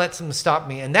not going to let something stop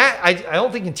me. And that, I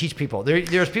don't think you can teach people.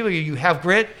 There's people, you have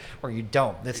grit or you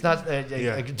don't. It's not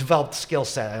a developed skill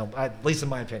set, at least in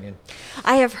my opinion.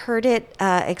 I have heard it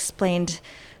explained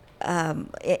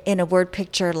in a word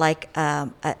picture like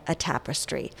a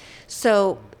tapestry.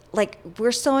 So like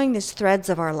we're sewing these threads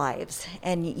of our lives,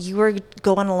 and you were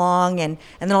going along, and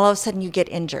then all of a sudden you get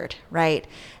injured, right?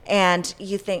 And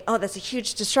you think, oh, that's a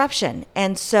huge disruption.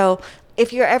 And so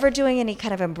if you're ever doing any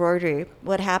kind of embroidery,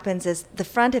 what happens is the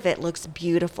front of it looks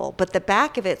beautiful, but the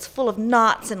back of it's full of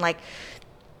knots and like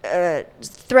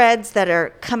threads that are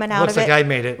coming out Looks of it. Looks like I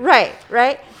made it.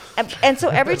 Right. And so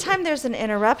every time there's an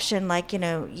interruption, like, you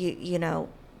know,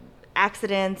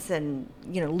 accidents and,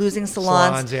 losing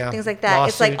salons, yeah. things like that.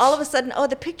 Lawsuits. It's like all of a sudden,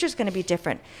 the picture's going to be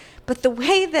different. But the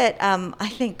way that I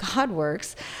think God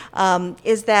works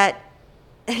is that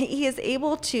he is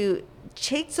able to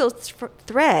take those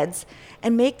threads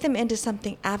and make them into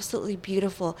something absolutely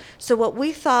beautiful. So what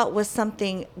we thought was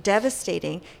something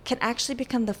devastating can actually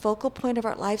become the focal point of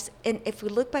our lives. And if we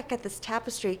look back at this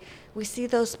tapestry, we see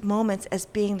those moments as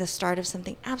being the start of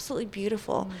something absolutely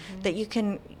beautiful that you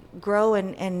can grow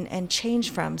and change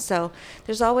from. So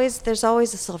there's always a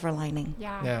silver lining.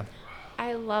 Yeah.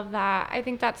 I love that. I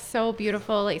think that's so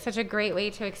beautiful, like such a great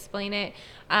way to explain it.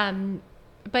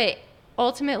 But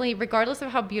ultimately, regardless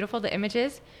of how beautiful the image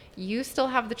is, you still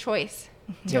have the choice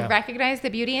to recognize the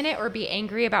beauty in it or be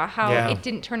angry about how it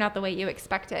didn't turn out the way you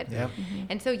expected.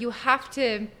 And so you have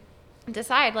to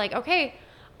decide, like, okay,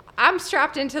 I'm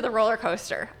strapped into the roller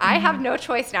coaster. I have no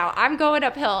choice now. I'm going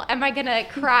uphill. Am I going to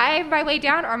cry my way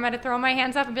down, or am I going to throw my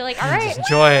hands up and be like, all right, just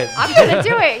enjoy it. I'm going to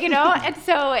do it, And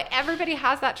so everybody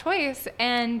has that choice.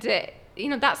 And,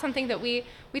 that's something that we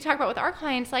talk about with our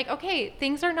clients. Like, okay,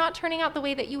 things are not turning out the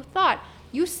way that you thought.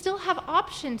 You still have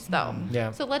options, though.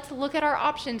 So let's look at our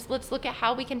options. Let's look at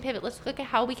how we can pivot. Let's look at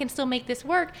how we can still make this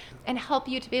work and help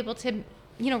you to be able to,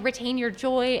 retain your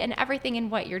joy and everything in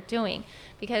what you're doing.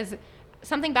 Because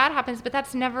something bad happens, but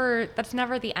that's never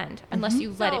the end unless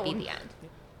you let it be the end.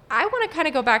 I want to kind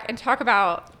of go back and talk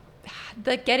about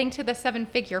the getting to the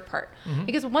 7-figure part.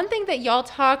 Because one thing that y'all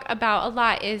talk about a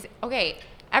lot is, okay,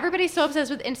 everybody's so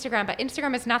obsessed with Instagram, but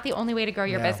Instagram is not the only way to grow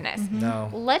your business. No.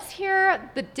 Let's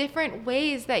hear the different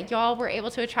ways that y'all were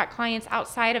able to attract clients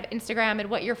outside of Instagram and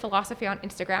what your philosophy on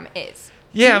Instagram is.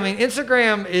 Yeah, I mean,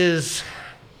 Instagram is,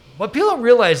 what people don't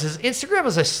realize is Instagram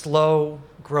is a slow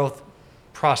growth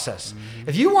process.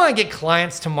 If you want to get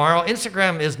clients tomorrow,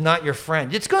 Instagram is not your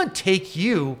friend. It's going to take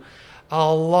you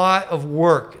a lot of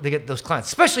work to get those clients,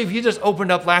 especially if you just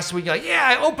opened up last week. You're like,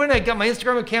 I got my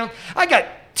Instagram account. I got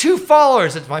 2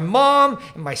 followers. It's my mom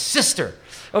and my sister.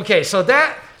 Okay, so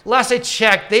that, last I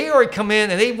checked, they already come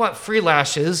in and they want free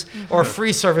lashes or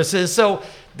free services. So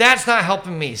that's not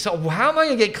helping me. So how am I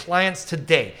going to get clients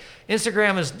today?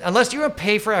 Instagram is, unless you're going to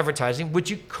pay for advertising, which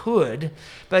you could,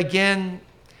 but again,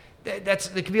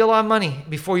 it could be a lot of money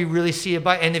before you really see it.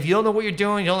 And if you don't know what you're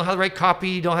doing, you don't know how to write copy,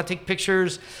 you don't know how to take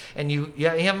pictures, and you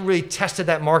haven't really tested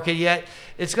that market yet,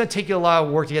 it's going to take you a lot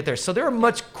of work to get there. So there are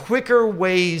much quicker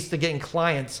ways to getting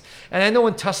clients. And I know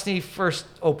when Tussanee first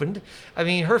opened, I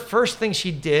mean, her first thing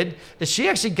she did is she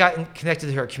actually got connected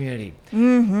to her community.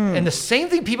 And the same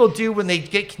thing people do when they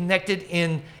get connected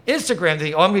in Instagram,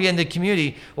 they think, I'm going to get into the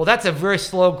community. Well, that's a very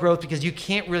slow growth because you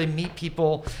can't really meet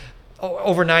people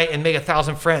overnight and make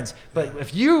 1,000 friends. But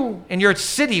if you, in your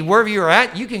city, wherever you're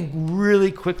at, you can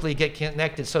really quickly get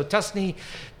connected. So Tussanee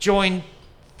joined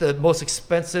the most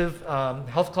expensive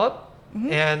health club,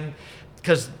 and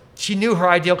because she knew her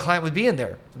ideal client would be in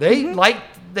there. They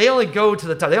only go to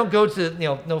the top. They don't go to,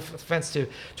 no offense to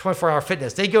 24-hour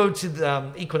fitness. They go to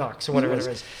the Equinox or whatever it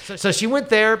is. So she went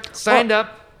there, signed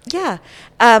up. Yeah.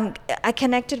 I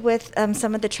connected with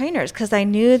some of the trainers because I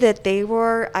knew that they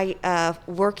were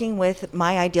working with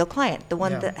my ideal client, the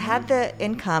one that had the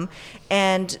income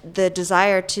and the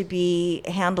desire to be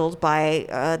handled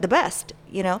by the best,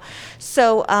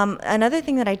 So another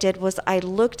thing that I did was I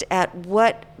looked at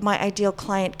what my ideal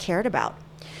client cared about.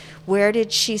 Where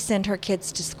did she send her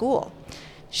kids to school?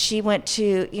 She went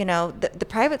to, the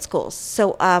private schools.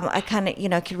 So I kind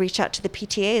of, could reach out to the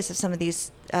PTAs of some of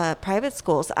these private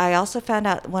schools. I also found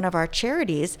out one of our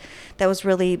charities that was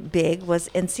really big was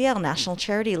NCL, National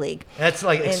Charity League. That's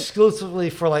exclusively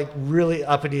for really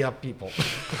uppity up people.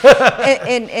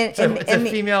 It's a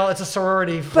female, it's a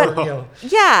sorority for,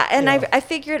 Yeah, and I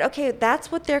figured, okay,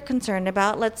 that's what they're concerned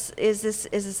about. Is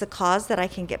this a cause that I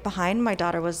can get behind? My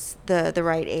daughter was the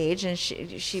right age and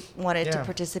she wanted to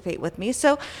participate with me.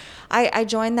 So I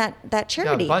joined that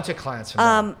charity. A bunch of clients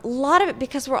from a lot of it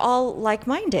because we're all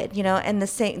like-minded, and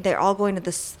they're all going to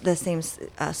the same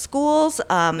schools.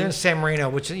 They're in San Marino,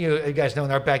 which you guys know in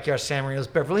our backyard, San Marino is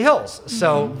Beverly Hills.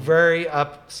 So very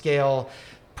upscale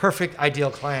perfect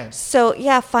ideal clients? So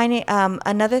finding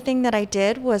another thing that I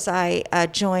did was I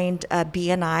joined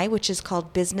BNI, which is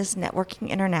called Business Networking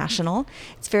International.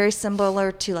 It's very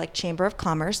similar to like Chamber of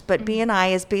Commerce, but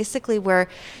BNI is basically where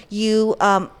you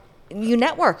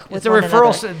network with one another.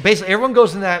 It's a referral. Basically, everyone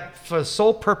goes in that for the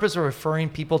sole purpose of referring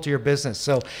people to your business.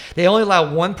 So they only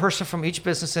allow one person from each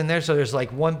business in there. So there's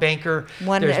like one banker,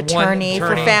 one attorney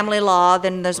for family law,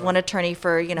 then there's one attorney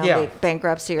for like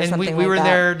bankruptcy or something like that. And we were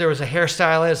there. There was a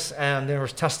hairstylist, and there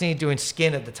was Tussanee doing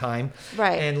skin at the time,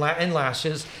 right? And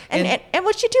lashes. And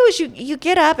what you do is you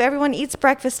get up, everyone eats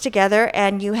breakfast together,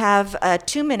 and you have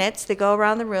 2 minutes. They go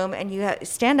around the room, and you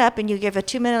stand up and you give a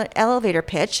 2-minute elevator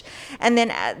pitch, and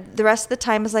then the rest of the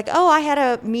time is like, oh, I had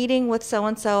a meeting with so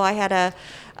and so. I had a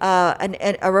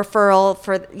referral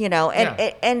for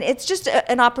and it's just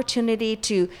an opportunity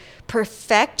to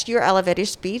perfect your elevator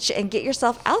speech and get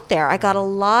yourself out there. I got a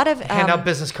lot of hand out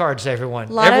business cards to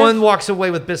everyone. Everyone walks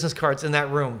away with business cards in that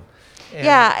room. And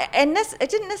I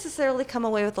didn't necessarily come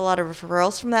away with a lot of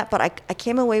referrals from that, but I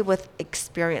came away with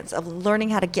experience of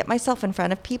learning how to get myself in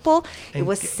front of people. It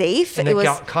was safe. And it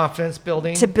was confidence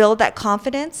building. To build that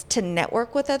confidence, to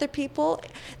network with other people.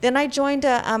 Then I joined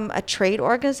a trade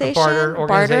organization. A barter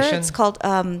organization. It's called...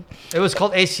 it was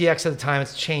called ACX at the time.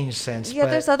 It's changed since. Yeah,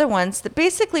 there's other ones.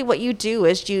 Basically, what you do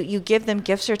is you give them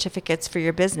gift certificates for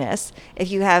your business.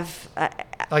 If you have...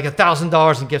 like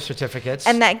 $1,000 in gift certificates.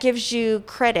 And that gives you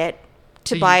credit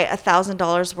to buy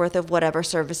 $1,000 worth of whatever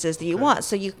services that you want.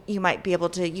 So you might be able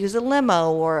to use a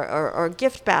limo or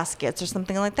gift baskets or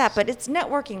something like that. But it's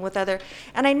networking with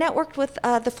and I networked with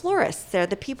the florists there,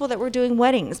 the people that were doing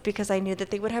weddings, because I knew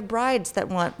that they would have brides that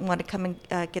want to come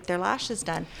and get their lashes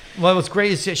done. Well, what's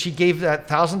great is that she gave that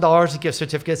 $1,000 of gift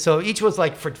certificates. So each was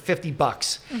like for $50.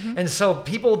 Mm-hmm. And so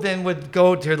people then would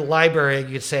go to the library,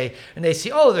 you'd say, and they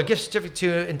see, oh, their gift certificate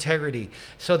to Integrity.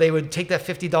 So they would take that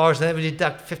 $50 and they would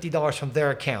deduct $50 from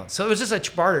their account. So it was just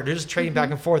a barter. They're just trading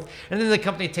back and forth. And then the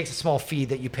company takes a small fee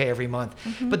that you pay every month.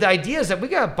 But the idea is that we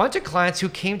got a bunch of clients who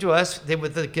came to us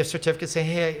with the gift certificate saying,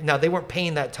 hey, now they weren't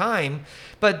paying that time,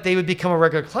 but they would become a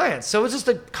regular client. So it was just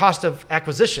the cost of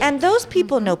acquisition. And those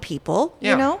people know people,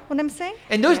 you know what I'm saying?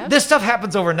 And this stuff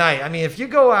happens overnight. I mean, if you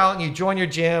go out and you join your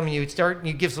gym, and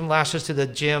you give some lashes to the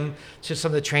gym, to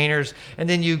some of the trainers, and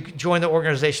then you join the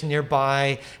organization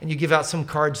nearby, and you give out some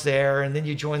cards there, and then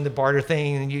you join the barter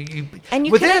thing, and you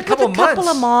within connect a couple with a couple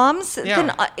months, of moms,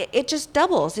 then it just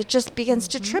doubles. It just begins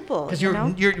to triple. Because you're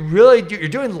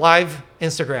doing live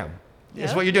Instagram.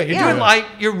 Is what you're doing.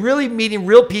 You're really meeting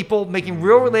real people, making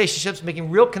real relationships, making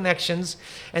real connections,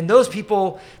 and those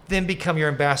people then become your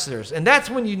ambassadors. And that's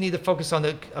when you need to focus on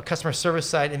the customer service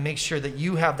side and make sure that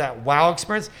you have that wow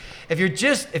experience.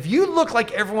 If you look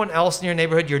like everyone else in your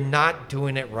neighborhood, you're not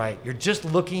doing it right. You're just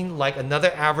looking like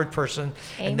another average person.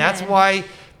 Amen. And that's why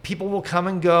people will come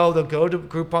and go. They'll go to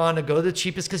Groupon, they'll go to the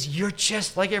cheapest, because you're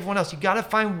just like everyone else. You got to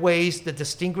find ways to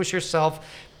distinguish yourself,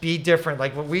 be different.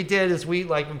 Like what we did is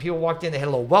when people walked in, they had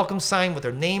a little welcome sign with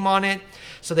their name on it.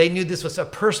 So they knew this was a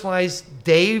personalized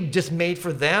day just made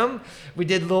for them. We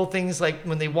did little things like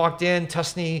when they walked in,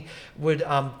 Tussanee would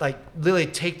literally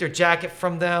take their jacket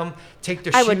from them, take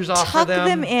their shoes off for them. I would tuck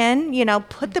them in,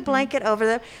 put the blanket over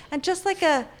them, and just like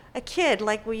a kid,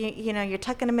 like you're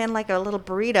tucking them in like a little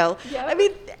burrito. Yep. I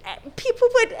mean, people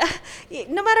would,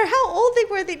 no matter how old they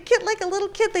were, they'd get like a little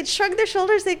kid. They'd shrug their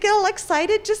shoulders. They'd get all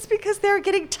excited just because they were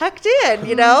getting tucked in,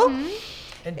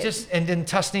 And then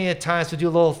Tussanee at times would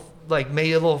do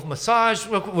maybe a little massage,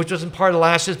 which wasn't part of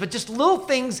lashes, but just little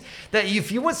things that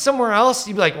if you went somewhere else,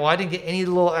 you'd be like, well, I didn't get any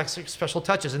little extra special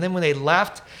touches. And then when they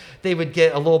left, they would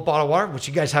get a little bottle of water, which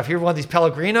you guys have here, one of these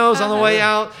Pellegrinos on the way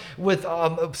out with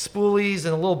spoolies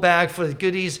and a little bag for the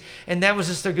goodies. And that was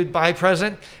just their goodbye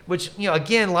present, which,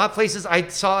 again, a lot of places I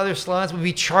saw other salons would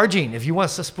be charging. If you want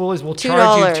some spoolies, we'll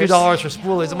charge you $2 for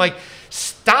spoolies. I'm like,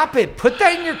 stop it. Put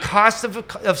that in your cost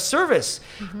of service.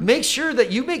 Make sure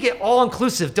that you make it all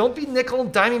inclusive. Don't be nickel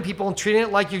and diming people and treating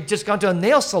it like you've just gone to a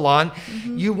nail salon.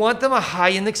 You want them a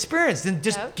high-end experience. Then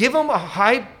just give them a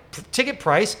high ticket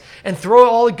price and throw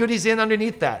all the goodies in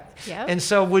underneath that. Yep. And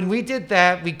so when we did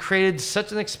that, we created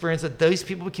such an experience that those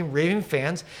people became raving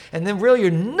fans. And then really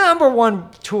your number one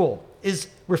tool is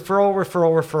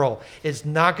referral. It's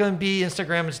not going to be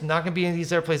Instagram. It's not going to be any of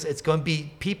these other places. It's going to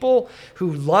be people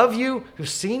who love you, who've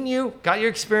seen you, got your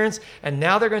experience, and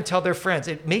now they're going to tell their friends.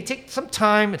 It may take some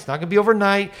time. It's not going to be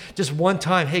overnight. Just one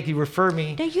time, hey, can you refer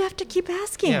me? No, you have to keep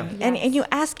asking. Yeah. And you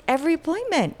ask every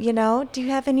appointment, do you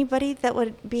have anybody that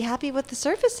would be happy with the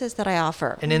services that I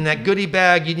offer? And in that goodie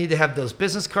bag, you need to have those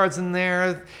business cards in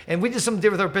there. And we did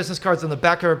something with our business cards. On the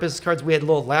back of our business cards, we had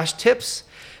little lash tips.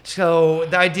 So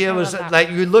the idea was like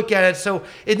you you would look at it. So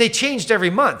and they changed every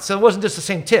month. So it wasn't just the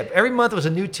same tip. Every month was a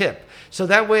new tip. So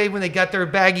that way, when they got their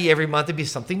baggie every month, it'd be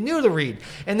something new to read.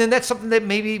 And then that's something that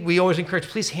maybe we always encourage.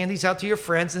 Please hand these out to your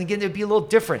friends. And again, it'd be a little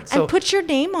different. So and put your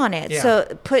name on it. Yeah.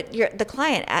 So put the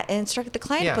client, instruct the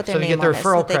client to put their name on it.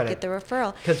 So they get the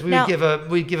referral. Because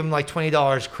we'd give them like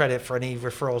 $20 credit for any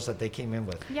referrals that they came in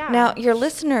with. Yeah. Now, your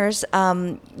listeners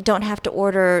don't have to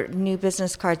order new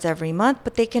business cards every month,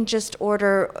 but they can just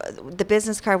order the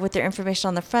business card with their information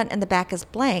on the front and the back is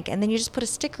blank. And then you just put a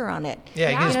sticker on it.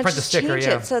 Yeah, you can just print the sticker. Change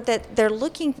Yeah. it so that they're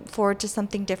looking forward to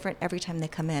something different every time they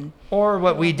come in. Or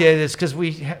what we did is because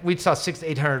we saw 600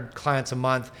 to 800 clients a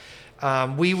month,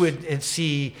 we would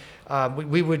see.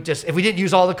 We would just, if we didn't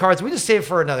use all the cards, we just save it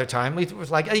for another time. It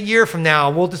was like a year from now,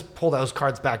 we'll just pull those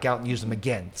cards back out and use them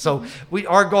again. So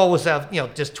our goal was to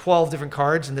have, just 12 different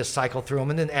cards and just cycle through them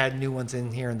and then add new ones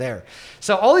in here and there.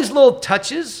 So all these little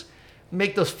touches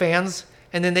make those fans,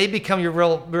 and then they become your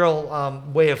real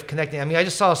way of connecting. I mean, I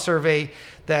just saw a survey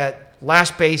that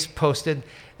LashBase posted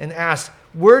and asked,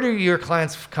 where do your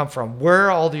clients come from? Where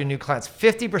are all your new clients?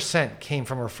 50% came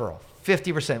from referral.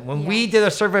 50%. When we did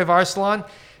a survey of our salon,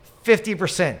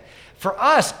 50%. For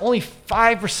us, only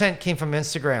 5% came from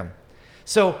Instagram.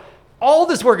 So all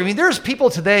this work, I mean, there's people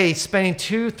today spending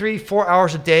 2, 3, 4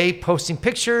 hours a day posting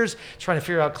pictures, trying to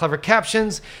figure out clever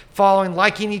captions, following,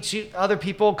 liking other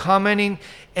people, commenting,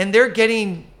 and they're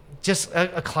getting just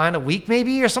a client a week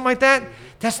maybe or something like that.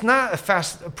 That's not a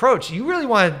fast approach. You really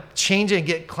want to change it and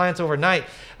get clients overnight.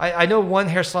 I know one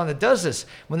hair salon that does this.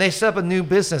 When they set up a new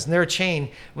business and they're a chain,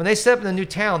 when they set up in a new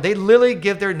town, they literally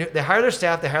they hire their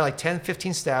staff, they hire like 10,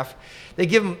 15 staff. They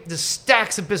give them the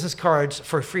stacks of business cards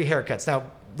for free haircuts. Now,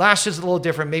 Lash is a little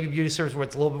different. Maybe beauty service where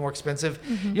it's a little bit more expensive.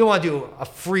 You don't want to do a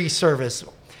free service,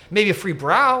 maybe a free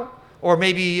brow, or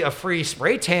maybe a free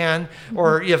spray tan,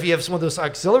 or if you have some of those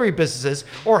auxiliary businesses,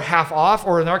 or half off,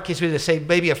 or in our case, we would say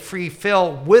maybe a free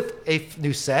fill with a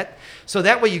new set. So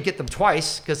that way you get them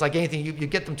twice, because like anything, you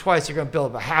get them twice, you're going to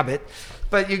build up a habit.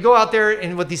 But you go out there,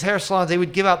 and with these hair salons, they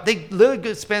literally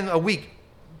could spend a week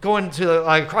going to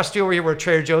across the street over here where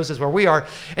Trader Joe's is, where we are,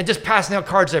 and just passing out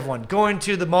cards to everyone. Going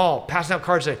to the mall, passing out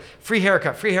cards to free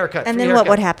haircut, free haircut. And free then haircut. what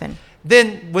would happen?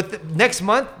 Then next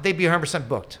month, they'd be 100%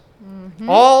 booked.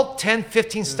 All 10,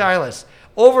 15 stylists,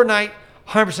 overnight,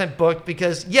 100% booked,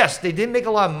 because yes, they didn't make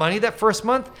a lot of money that first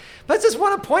month, but it's just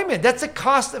one appointment. That's the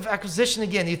cost of acquisition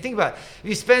again. You think about it. If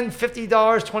you spend $50,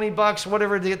 $20,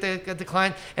 whatever to get the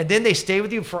client, and then they stay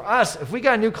with you. For us, if we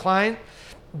got a new client,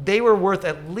 they were worth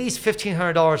at least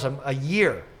 $1,500 a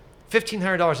year.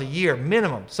 $1,500 a year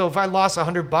minimum. So if I lost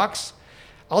 $100,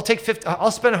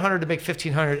 I'll spend $100 to make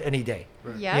 $1,500 any day.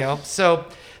 Right. Yeah. So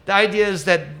the idea is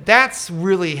that's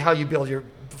really how you build your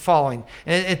following,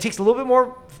 and it takes a little bit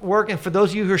more work. And for those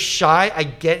of you who are shy, I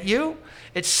get you.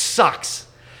 It sucks.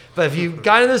 But if you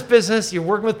got in this business, you're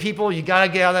working with people, you got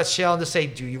to get out of that shell and just say,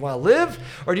 do you want to live,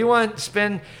 or do you want to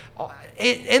spend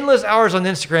endless hours on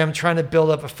Instagram trying to build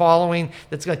up a following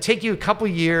that's going to take you a couple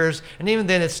years, and even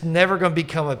then it's never going to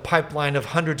become a pipeline of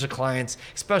hundreds of clients,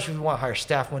 especially if you want to hire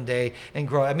staff one day and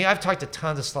grow. I mean, I've talked to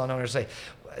tons of salon owners say,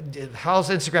 how's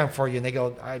Instagram for you? And they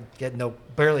go, I get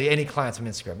barely any clients from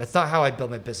Instagram. That's not how I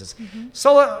build my business.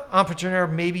 Solo entrepreneur,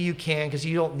 maybe you can, because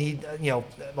you don't need,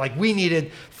 like we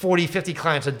needed 40, 50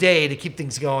 clients a day to keep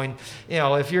things going.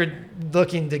 If you're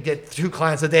looking to get 2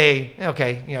 clients a day,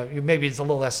 okay, maybe it's a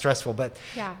little less stressful. But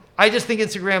yeah. I just think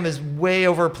Instagram is way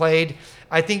overplayed.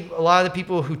 I think a lot of the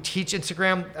people who teach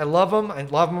Instagram, I love them. I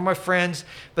love them are my friends.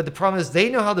 But the problem is they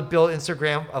know how to build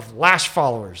Instagram of Lash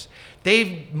followers.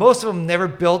 Most of them never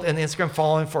built an Instagram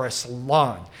following for a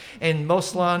salon. And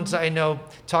most salons I know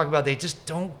talk about, they just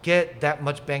don't get that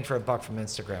much bang for a buck from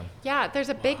Instagram. Yeah, there's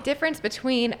a big difference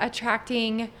between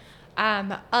attracting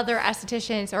other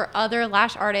estheticians or other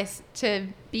lash artists to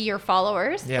be your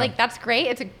followers. Yeah. Like, that's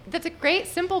great. That's a great,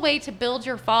 simple way to build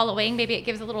your following. Maybe it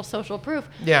gives a little social proof.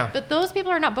 Yeah. But those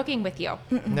people are not booking with you.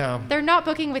 No. They're not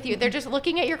booking with you. They're just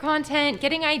looking at your content,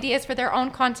 getting ideas for their own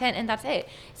content, and that's it.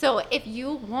 So if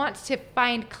you want to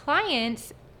find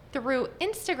clients through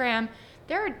Instagram,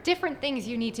 there are different things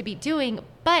you need to be doing,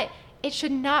 but it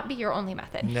should not be your only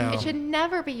method. No. It should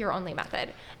never be your only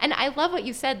method. And I love what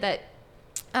you said, that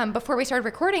before we started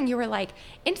recording, you were like,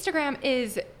 Instagram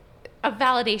is a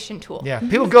validation tool. Yeah.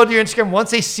 People go to your Instagram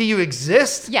once they see you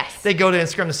exist. Yes. They go to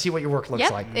Instagram to see what your work looks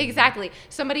like. Exactly.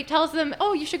 Somebody tells them,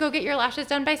 oh, you should go get your lashes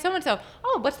done by so-and-so.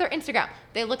 Oh, what's their Instagram?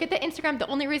 They look at the Instagram. The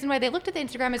only reason why they looked at the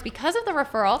Instagram is because of the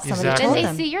referral. Exactly. Then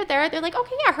they see you're there. They're like,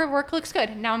 okay, yeah, her work looks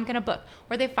good. Now I'm going to book.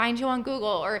 Or they find you on Google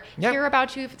or hear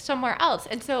about you somewhere else.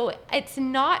 And so it's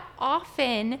not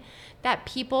often that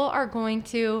people are going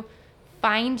to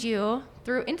find you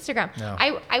through Instagram. No.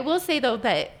 I will say though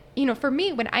that, for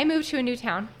me, when I move to a new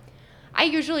town, I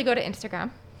usually go to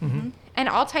Instagram and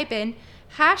I'll type in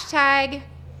hashtag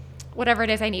whatever it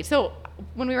is I need. So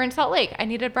when we were in Salt Lake, I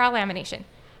needed brow lamination.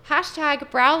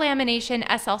 Hashtag brow lamination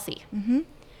SLC.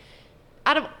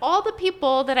 Out of all the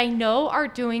people that I know are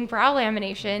doing brow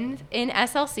lamination in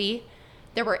SLC,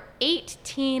 there were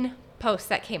 18 posts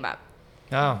that came up.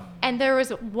 Oh. And there was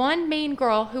one main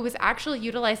girl who was actually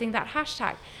utilizing that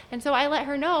hashtag. And so I let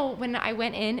her know when I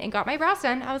went in and got my brows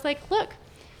done, I was like, look,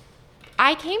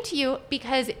 I came to you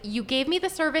because you gave me the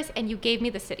service and you gave me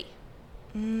the city.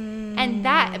 And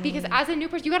that, because as a new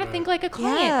person, you got to think like a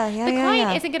client. The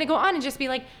client isn't going to go on and just be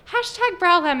like, hashtag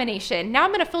brow lamination. Now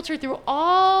I'm going to filter through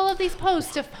all of these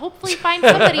posts to hopefully find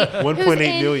somebody 1.8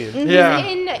 million.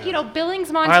 who's in, Billings,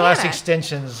 Montana. Eyelash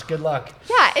extensions. Good luck.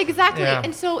 Yeah, exactly. Yeah.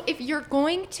 And so if you're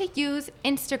going to use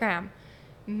Instagram,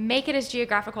 make it as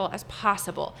geographical as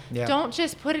possible. Yeah. Don't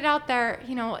just put it out there.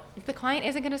 The client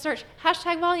isn't going to search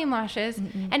hashtag volume lashes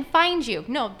and find you.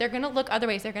 No, they're going to look other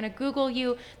ways. They're going to Google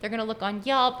you. They're going to look on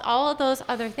Yelp, all of those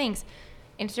other things.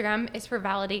 Instagram is for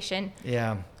validation.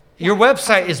 Yeah. Your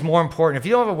website is more important. If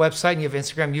you don't have a website and you have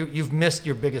Instagram, you've missed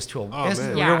your biggest tool.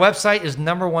 Man. Your website is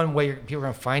number one way people are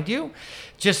going to find you,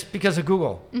 just because of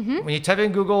Google. When you type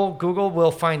in Google, Google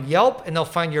will find Yelp and they'll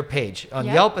find your page on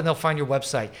Yelp and they'll find your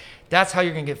website. That's how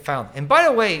you're going to get found. And by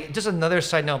the way, just another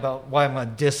side note about why I'm going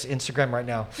to diss Instagram right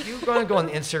now. If you're going to go on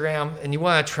Instagram and you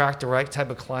want to attract the right type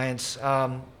of clients,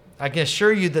 I can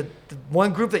assure you that the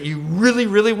one group that you really,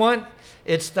 really want,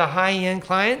 it's the high-end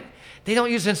client. They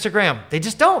don't use Instagram. They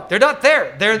just don't. They're not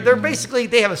there. They're basically,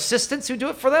 they have assistants who do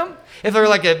it for them. If they're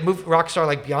like a rock star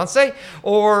like Beyonce,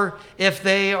 or if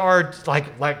they are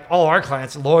like all our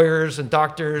clients, lawyers and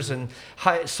doctors and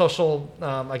high social,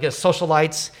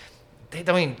 socialites. They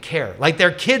don't even care. Like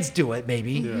their kids do it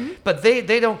maybe, but they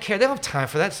don't care. They don't have time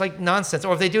for that. It's like nonsense.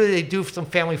 Or if they do some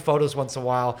family photos once in a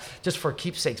while just for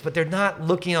keepsakes, but they're not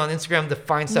looking on Instagram to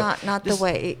find stuff. Not the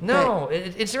way. No,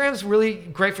 Instagram's really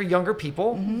great for younger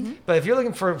people. But if you're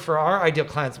looking for our ideal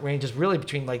clients range is really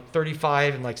between like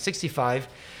 35 and like 65.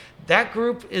 That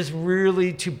group is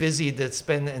really too busy to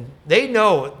spend, and they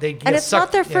know they get and it's sucked,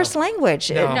 not their first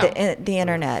language, No. the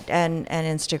internet and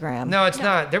Instagram. No, it's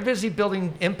not. They're busy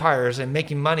building empires and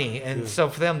making money, and so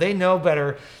for them, they know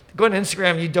better. Going to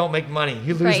Instagram, you don't make money;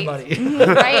 you lose money.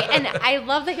 Right, and I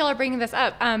love that y'all are bringing this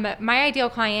up. My ideal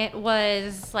client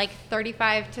was like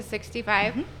 35 to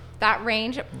 65, that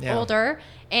range, older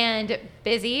and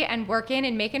busy and working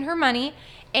and making her money,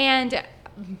 and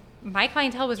my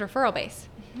clientele was referral based.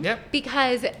 Yep.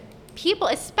 Because people,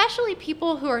 especially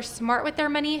people who are smart with their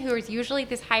money, who is usually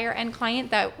this higher end client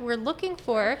that we're looking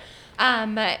for,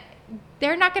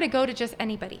 they're not going to go to just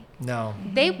anybody. No.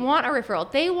 They want a referral.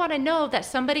 They want to know that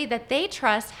somebody that they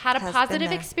trust had a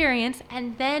positive experience,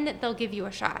 and then they'll give you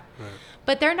a shot. Right.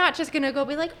 But they're not just going to go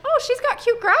be like, oh, she's got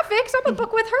cute graphics, I'm going to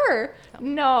book with her.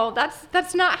 No,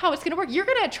 that's not how it's going to work. You're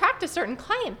going to attract a certain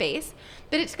client base,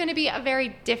 but it's going to be a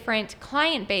very different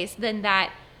client base than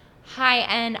that high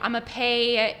end. I'm going to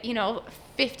pay,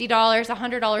 $50,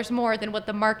 $100 more than what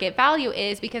the market value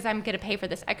is because I'm going to pay for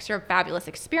this extra fabulous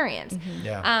experience.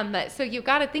 So you've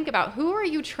got to think about who are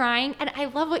you trying. And I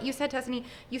love what you said, Tussanee.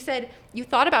 You said you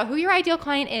thought about who your ideal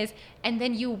client is, and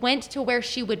then you went to where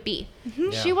she would be.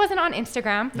 She wasn't on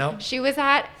Instagram. No. She was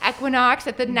at Equinox,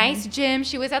 at the nice gym.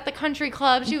 She was at the country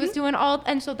club. She was doing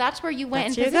and so that's where you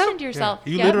went and positioned yourself.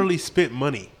 You literally spent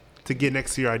money to get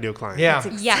next to your ideal client. Yeah. That's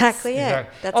exactly it.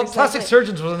 Exactly. That's exactly plastic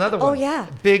surgeons was another one. Oh, yeah.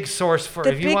 Big source for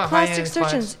the if you big want plastic high-end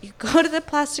surgeons. clients. You go to the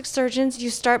plastic surgeons. You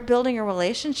start building a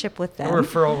relationship with them. A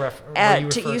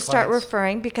referral You start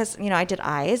referring because I did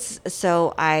eyes,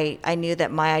 so I knew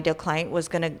that my ideal client was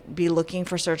going to be looking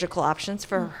for surgical options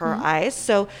for her eyes.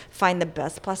 So find the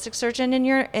best plastic surgeon in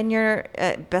your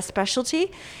best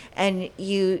specialty, and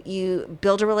you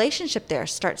build a relationship there.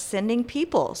 Start sending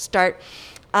people.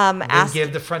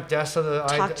 Give the front desk of the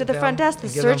talk to the front desk, the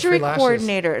surgery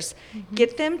coordinators,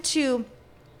 get them to,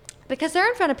 because they're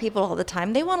in front of people all the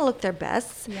time. They want to look their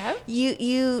best. Yeah.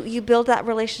 You build that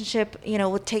relationship,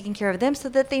 with taking care of them, so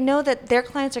that they know that their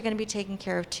clients are going to be taken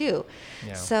care of too.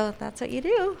 Yeah. So that's what you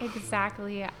do.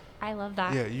 Exactly. I love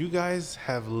that. Yeah, you guys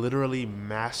have literally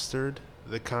mastered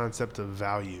the concept of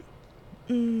value.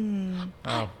 Oh.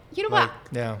 You know what?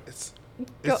 Yeah.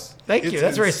 Thank you.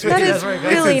 That's very sweet. That is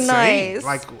really nice.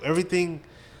 Like everything.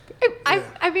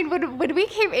 I mean, when we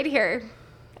came in here,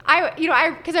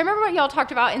 because I remember what y'all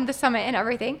talked about in the summit and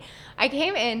everything. I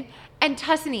came in and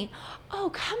Tussanee, oh,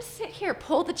 come sit here,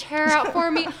 pull the chair out for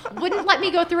me, wouldn't let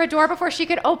me go through a door before she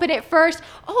could open it first.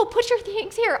 Oh, put your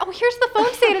things here. Oh, here's the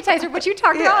phone sanitizer, which you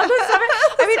talked about in the summit.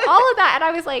 I mean, all of that. And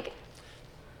I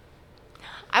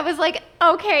was like,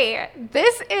 okay,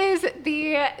 this is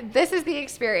the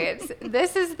experience.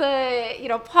 This is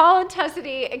the, Paul and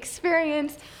Tussanee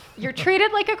experience. You're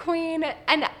treated like a queen.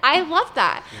 And I love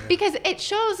that because it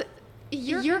shows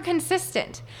you're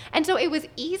consistent. And so it was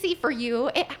easy for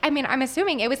you. I'm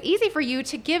assuming it was easy for you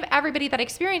to give everybody that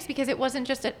experience because it wasn't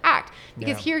just an act.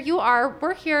 Because here you are,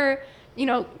 we're here,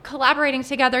 collaborating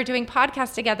together, doing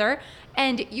podcasts together,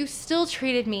 and you still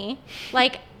treated me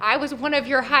like I was one of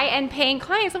your high-end paying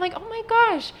clients. I'm like, oh my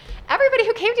gosh, everybody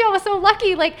who came to y'all was so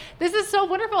lucky. Like, this is so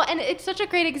wonderful. And it's such a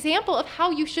great example of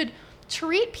how you should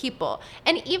treat people.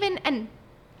 And even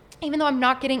though I'm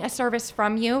not getting a service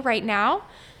from you right now,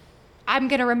 I'm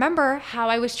going to remember how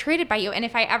I was treated by you. And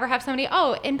if I ever have somebody,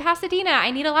 in Pasadena,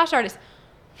 I need a lash artist,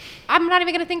 I'm not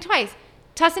even going to think twice.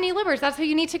 Tussanee Luebbers, that's who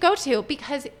you need to go to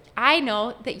because I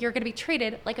know that you're going to be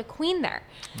treated like a queen there.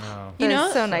 Wow.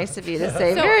 That's so nice of you to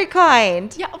say. Very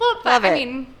kind. Yeah, well, but I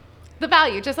mean, the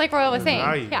value, just like Royal was saying.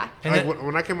 Value. Yeah. Like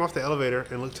when I came off the elevator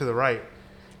and looked to the right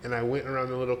and I went around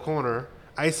the little corner,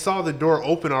 I saw the door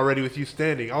open already with you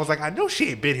standing. I was like, I know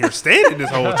she ain't been here standing this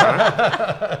whole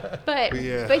time. But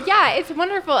yeah, it's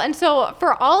wonderful. And so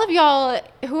for all of y'all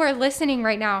who are listening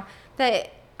right now,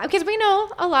 because we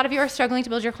know a lot of you are struggling to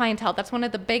build your clientele. That's one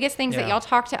of the biggest things that y'all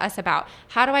talk to us about.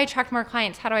 How do I attract more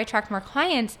clients? How do I attract more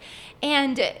clients?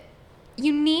 And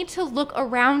you need to look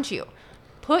around you.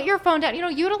 Put your phone down.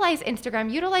 Utilize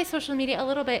Instagram, utilize social media a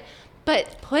little bit,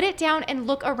 but put it down and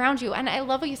look around you. And I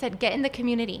love what you said, get in the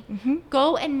community. Mm-hmm.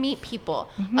 Go and meet people.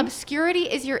 Mm-hmm. Obscurity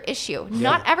is your issue. Yeah.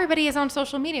 Not everybody is on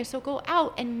social media. So go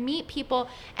out and meet people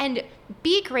and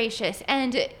be gracious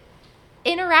and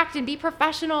interact and be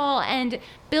professional and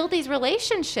build these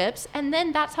relationships. And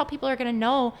then that's how people are going to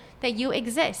know that you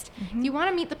exist. Mm-hmm. You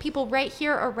want to meet the people right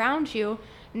here around you,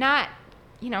 not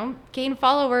gain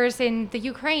followers in the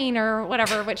Ukraine or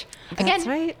whatever, which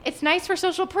again, it's nice for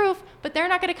social proof, but they're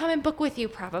not going to come and book with you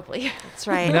probably. That's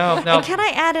right. No. And can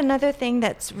I add another thing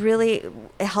that's really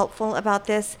helpful about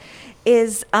this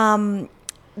is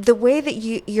the way that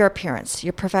your appearance,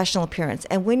 your professional appearance,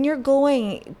 and when you're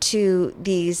going to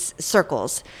these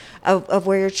circles of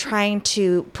where you're trying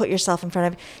to put yourself in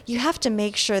front of, you have to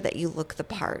make sure that you look the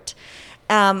part.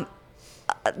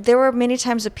 There were many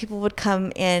times that people would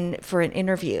come in for an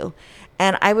interview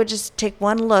and I would just take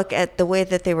one look at the way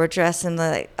that they were dressed and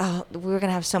like, oh, we were going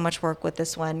to have so much work with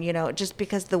this one, just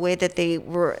because the way that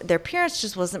their appearance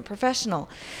just wasn't professional.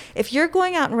 If you're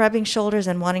going out and rubbing shoulders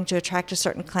and wanting to attract a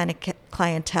certain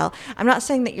clientele, I'm not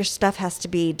saying that your stuff has to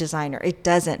be designer. It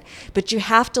doesn't, but you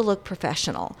have to look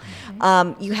professional.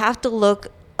 Mm-hmm. You have to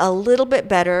look a little bit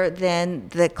better than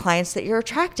the clients that you're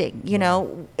attracting.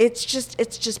 It's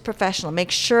just professional. Make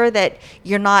sure that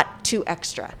you're not too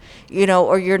extra,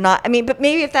 or you're not, but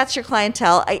maybe if that's your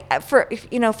clientele,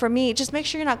 for me, just make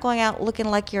sure you're not going out looking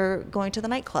like you're going to the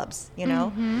nightclubs,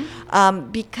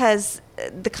 Mm-hmm. Because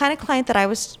the kind of client that I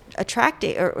was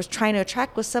attracting or was trying to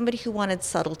attract was somebody who wanted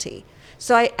subtlety.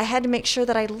 So I had to make sure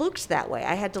that I looked that way.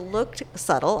 I had to look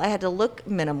subtle. I had to look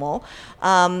minimal.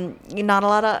 Not a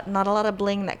lot of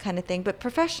bling, that kind of thing, but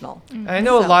professional. Mm-hmm. I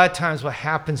know a lot of times what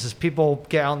happens is people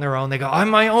get out on their own. They go, I'm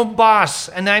my own boss,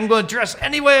 and I'm going to dress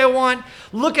any way I want,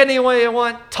 look any way I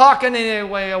want, talk any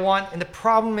way I want. And the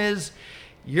problem is,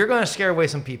 you're going to scare away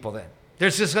some people. Then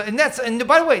and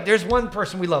by the way, there's one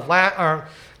person we love,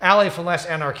 Allie from Last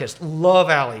Anarchist. Love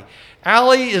Allie.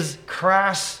 Allie is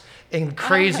crass and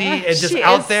crazy and just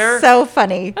out there. So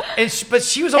funny. But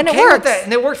she was okay with that.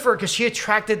 And it worked for her because she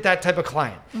attracted that type of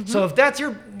client. Mm-hmm. So if that's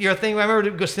your thing, I remember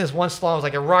going to this one salon. It was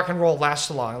like a rock and roll lash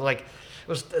salon. Like,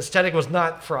 aesthetic was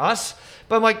not for us.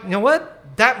 But I'm like, you know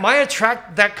what? That might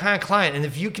attract that kind of client. And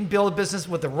if you can build a business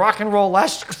with a rock and roll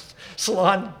lash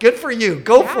salon, good for you.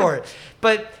 Go for it.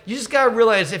 But you just got to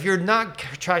realize if you're not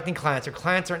attracting clients or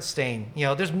clients aren't staying,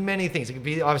 there's many things. It could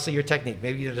be obviously your technique.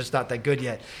 Maybe you're just not that good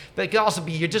yet. But it could also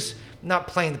be you're just not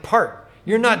playing the part.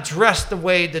 You're not dressed the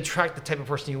way to attract the type of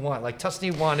person you want. Like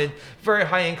Tussanee wanted very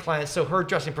high-end clients, so her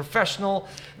dressing professional.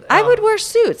 I would wear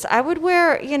suits. I would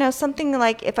wear, something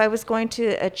like if I was going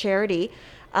to a charity,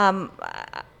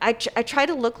 I try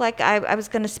to look like I was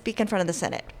going to speak in front of the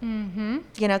Senate. Mm-hmm.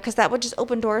 You know, because that would just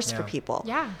open doors for people.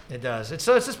 Yeah. It does. It's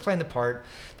just playing the part.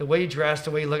 The way you dress,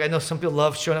 the way you look. I know some people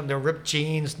love showing up in their ripped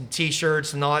jeans and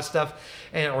T-shirts and all that stuff,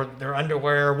 or their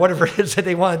underwear, whatever it is that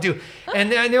they want to do.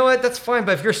 And I know what, that's fine.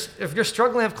 But if you're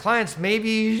struggling to have clients,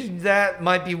 maybe that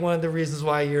might be one of the reasons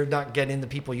why you're not getting the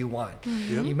people you want.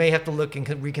 Mm-hmm. You may have to look and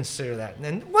reconsider that. And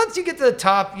then once you get to the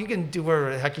top, you can do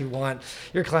whatever the heck you want.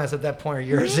 Your clients at that point are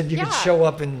yours, and you can show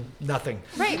up in nothing.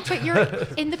 Right, but you're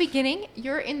in the beginning,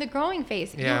 you're in the growing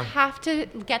phase. Yeah. You have to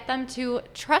get them to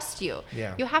trust you.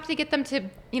 Yeah. You have to get them to,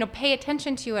 pay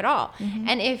attention to you at all. Mm-hmm.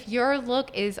 And if your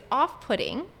look is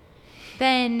off-putting,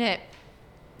 then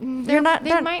they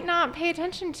might not pay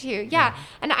attention to you. Yeah.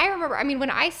 And I remember, when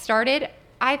I started,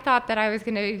 I thought that I was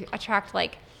going to attract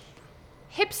like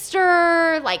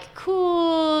hipster, like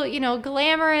cool,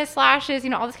 glamorous lashes,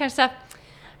 all this kind of stuff.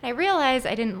 I realized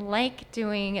I didn't like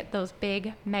doing those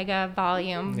big mega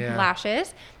volume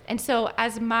lashes. And so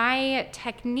as my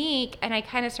technique, and I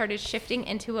kind of started shifting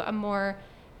into a more,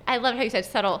 I love how you said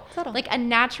subtle, like a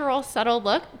natural, subtle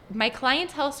look. My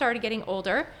clientele started getting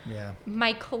older. Yeah.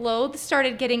 My clothes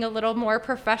started getting a little more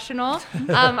professional.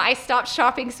 I stopped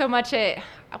shopping so much at,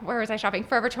 where was I shopping?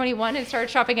 Forever 21, and started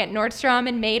shopping at Nordstrom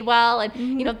and Madewell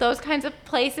and, those kinds of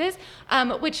places,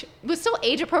 which was still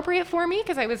age appropriate for me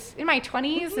because I was in my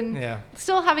 20s and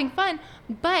still having fun.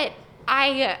 But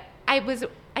I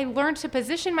learned to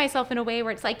position myself in a way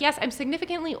where it's like, yes, I'm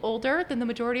significantly younger than the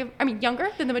majority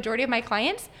of my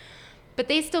clients, but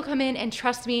they still come in and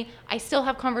trust me. I still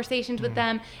have conversations with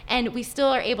them, and we still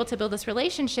are able to build this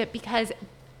relationship because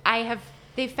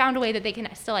they've found a way that they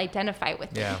can still identify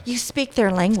with me. You speak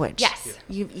their language. Yes.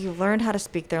 You learn how to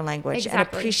speak their language and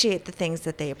appreciate the things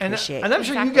that they appreciate. And I'm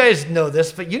sure you guys know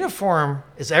this, but uniform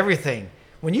is everything.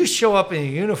 When you show up in a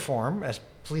uniform as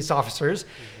police officers,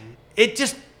 it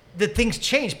just, the things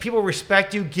change. People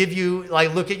respect you,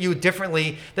 look at you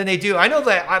differently than they do. I know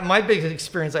that my biggest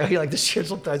experience, I like to share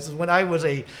sometimes, is when I was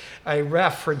a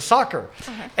ref in soccer.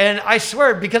 And I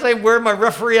swear, because I wear my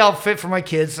referee outfit for my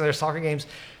kids and their soccer games,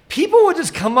 people would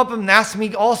just come up and ask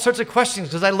me all sorts of questions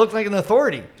because I look like an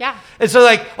authority. Yeah. And so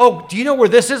like, oh, do you know where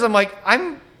this is? I'm like,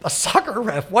 I'm a soccer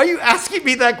ref. Why are you asking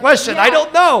me that question? I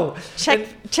don't know.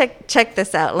 Check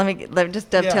this out. Let me just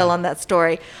dovetail on that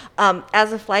story.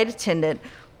 As a flight attendant,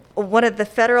 one of the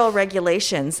federal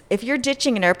regulations, if you're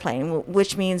ditching an airplane,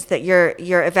 which means that you're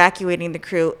evacuating the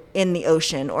crew in the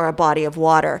ocean or a body of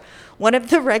water, one of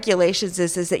the regulations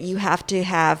is that you have to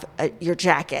have your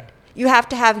jacket. You have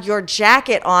to have your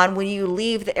jacket on when you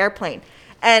leave the airplane.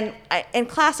 And in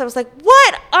class, I was like,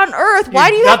 what on earth? Why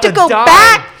do you have to go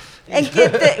back and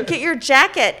get your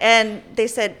jacket? And they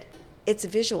said, it's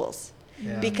visuals.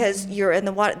 Because you're in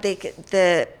the water.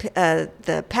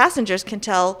 The passengers can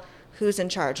tell who's in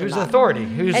charge. Who's the authority?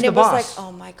 Who's the boss? And it was like,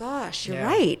 oh my gosh, you're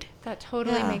right. That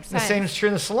totally makes sense. The same is true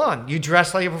in the salon. You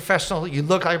dress like a professional. You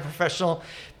look like a professional.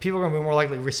 People are going to be more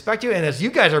likely to respect you. And as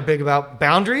you guys are big about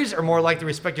boundaries, are more likely to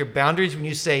respect your boundaries when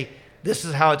you say, this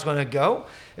is how it's going to go.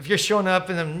 If you're showing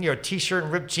up in a T-shirt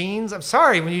and ripped jeans, I'm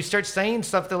sorry. When you start saying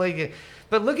stuff that like,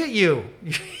 but look at you.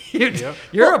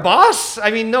 You're a boss. I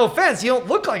mean, no offense. You don't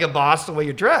look like a boss the way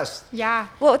you're dressed. Yeah.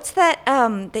 Well, it's that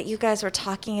that you guys were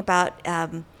talking about.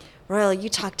 Royal, you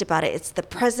talked about it. It's the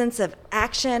presence of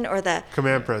action or the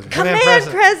command presence. Command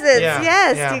presence.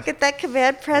 Yes, you get that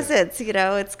command presence.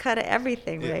 It's kind of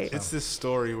everything, right? It's this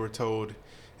story we're told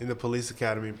in the police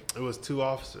academy. It was two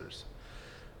officers.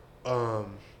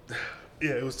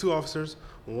 It was two officers.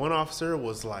 One officer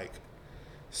was like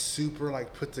super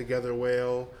like put together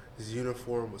well. His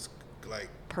uniform was like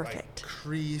perfect. Like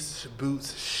crease,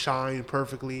 boots shine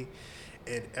perfectly.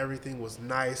 And everything was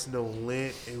nice, no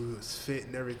lint, and we was fit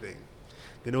and everything.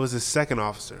 Then it was his second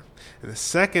officer. And the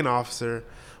second officer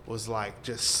was like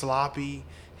just sloppy.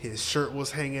 His shirt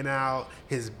was hanging out.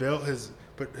 His belt, his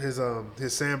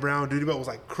Sam Brown duty belt was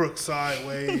like crooked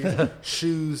sideways.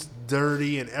 Shoes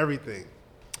dirty and everything.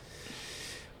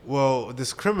 Well,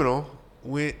 this criminal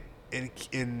went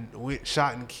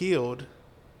shot and killed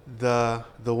the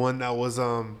one that was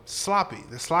sloppy,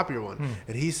 the sloppier one.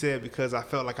 And he said, because I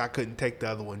felt like I couldn't take the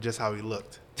other one, just how he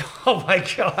looked. Oh my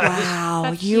God. Wow,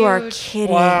 that's you huge. are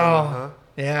kidding. Wow.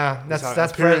 Yeah, that's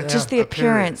just the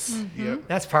appearance. Yep.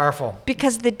 That's powerful.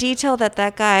 Because the detail that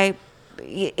guy,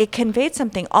 it conveyed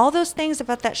something. All those things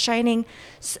about that shining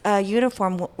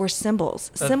uniform were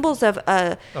symbols of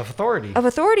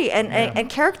authority, and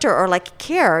character, or like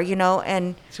care,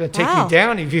 and it's going to take you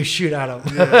down if you shoot at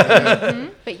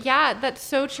them. But yeah, that's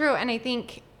so true. And I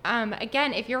think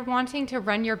again, if you're wanting to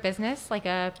run your business like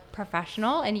a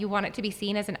professional and you want it to be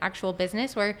seen as an actual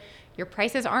business where your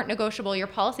prices aren't negotiable, your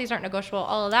policies aren't negotiable,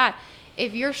 all of that,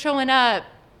 if you're showing up,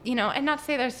 you know, and not to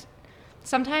say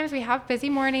sometimes we have busy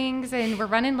mornings and we're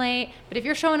running late, but if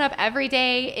you're showing up every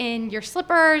day in your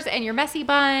slippers and your messy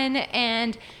bun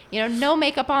and, you know, no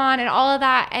makeup on and all of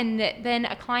that, and then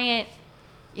a client,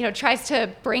 you know, tries to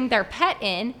bring their pet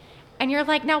in, and you're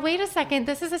like, now wait a second,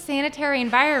 this is a sanitary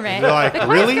environment. You're like, the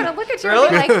client's really? gonna look at you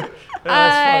Really? and be like,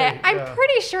 I'm Yeah.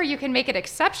 pretty sure you can make an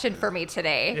exception for me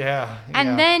today. Yeah.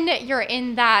 And then you're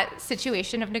in that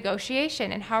situation of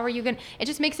negotiation, and how are you going to, it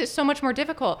just makes it so much more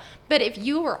difficult. But if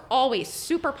you were always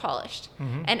super polished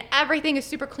and everything is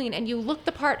super clean and you look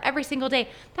the part every single day,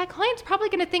 that client's probably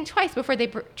going to think twice before they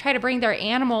try to bring their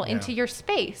animal into your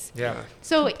space. Yeah.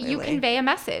 So Completely. you convey a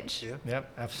message. Yeah.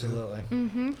 Yep. Absolutely.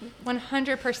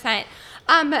 100%.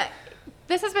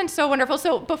 This has been so wonderful.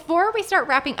 So before we start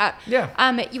wrapping up,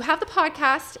 you have the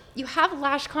podcast, you have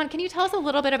LashCon. Can you tell us a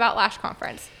little bit about Lash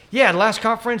Conference? Yeah, the Lash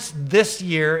Conference this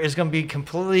year is going to be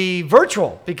completely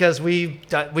virtual because we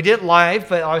did it live,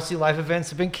 but obviously live events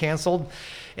have been canceled.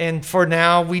 And for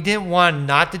now, we didn't want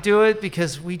not to do it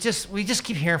because we just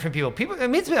keep hearing from people. I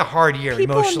mean, it's been a hard year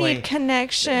emotionally. People need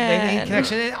connection. They need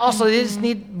connection. And also, they just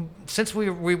need, since we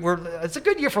were, it's a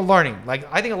good year for learning. Like,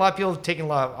 I think a lot of people have taken a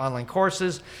lot of online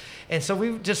courses. And so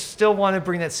we just still want to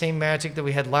bring that same magic that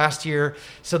we had last year.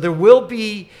 So there will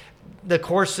be the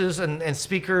courses and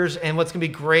speakers, and what's going to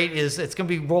be great is it's going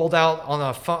to be rolled out on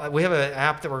a phone. We have an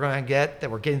app that we're going to get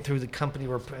that we're getting through the company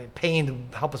we're paying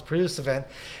to help us produce the event,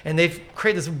 and they've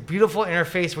created this beautiful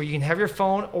interface where you can have your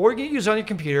phone or you can use it on your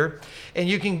computer, and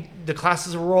the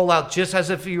classes will roll out just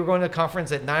as if you were going to a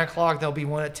conference at 9 o'clock. There'll be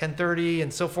one at 10:30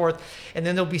 and so forth, and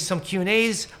then there'll be some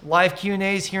Q&As, live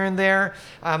Q&As here and there,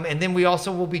 and then we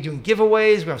also will be doing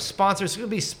giveaways. We have sponsors. There'll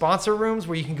be sponsor rooms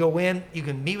where you can go in, you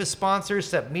can meet with sponsors,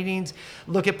 set meetings,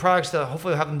 look at products that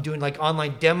hopefully we'll have them doing like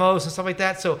online demos and stuff like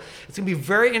that. So it's going to be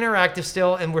very interactive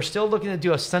still, and we're still looking to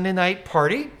do a Sunday night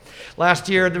party. Last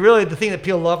year, the thing that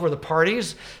people love were the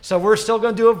parties. So we're still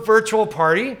going to do a virtual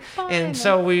party. Fun. And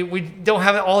so we don't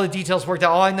have all the details worked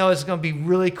out. All I know is it's going to be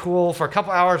really cool. For a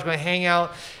couple hours, we're going to hang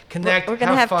out, connect, We're going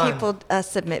to have fun. people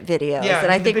submit videos, Yeah,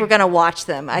 and I the think big- we're going to watch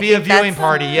them. I Be a think viewing that's-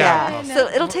 party, yeah. So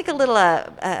it'll take a little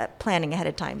planning ahead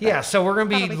of time. but- Yeah, so we're going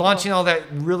to That'll be be launching all that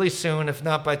really soon. If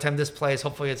not, by the time this plays,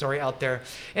 hopefully it's already out there.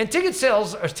 And tickets are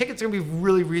going to be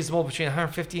really reasonable, between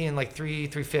 $150 and like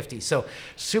 $350. So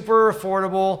super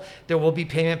affordable. There will be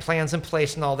payment plans in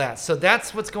place and all that. So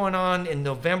that's what's going on in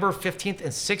November 15th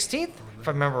and 16th, if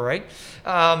I remember right.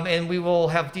 And we will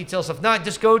have details. If not,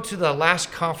 just go to the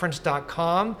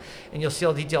lashconference.com and you'll see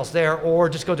all the details there, or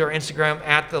just go to our Instagram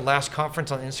at the Lash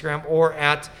Conference on Instagram, or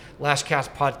at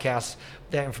LashCast Podcast.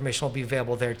 That information will be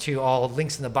available there too. All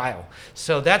links in the bio.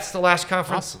 So that's the Lash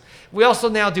Conference. Awesome. We also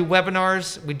now do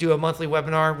webinars. We do a monthly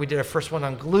webinar. We did our first one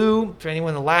on glue for anyone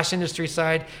in the lash industry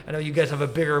side. I know you guys have a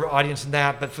bigger audience than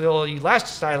that, but for all you lash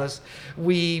stylists,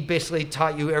 we basically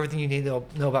taught you everything you need to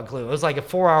know about glue. It was like a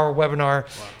 4-hour webinar.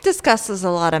 Discusses a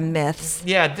lot of myths.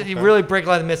 Yeah, you really break a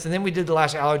lot of myths. And then we did the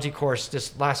lash allergy course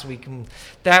just last week, and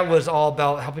that was all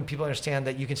about helping people understand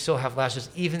that you can still have lashes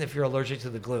even if you're allergic to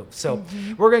the glue. So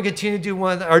we're going to continue to do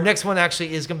one. Our next one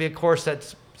actually is going to be a course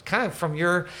that's kind of from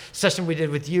your session we did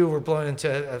with you. We're blowing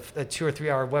into a 2 or 3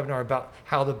 hour webinar about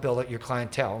how to build your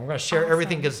clientele. And we're going to share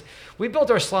everything, because we built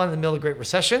our salon in the middle of the Great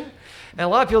Recession, and a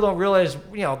lot of people don't realize,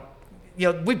 you know,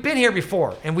 we've been here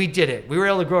before, and we did it. We were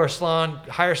able to grow our salon,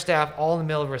 hire staff, all in the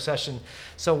middle of a recession.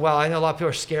 So while I know a lot of people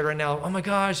are scared right now, oh my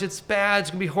gosh, it's bad, it's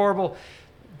going to be horrible.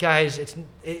 Guys,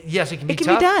 yes, it can be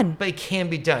tough, done. but it can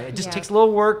be done. It just Yeah. takes a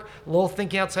little work, a little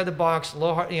thinking outside the box, a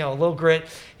little heart, a little grit,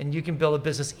 and you can build a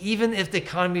business, even if the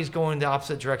economy is going the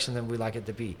opposite direction than we like it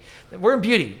to be. We're in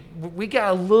beauty. We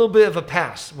got a little bit of a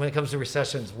pass when it comes to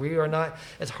recessions. We are not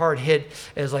as hard hit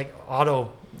as like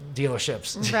auto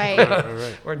dealerships,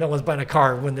 Right. where no one's buying a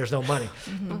car when there's no money.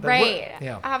 But Right.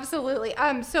 yeah. Absolutely.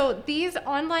 So these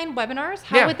online webinars,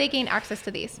 how Yeah. would they gain access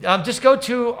to these? Just go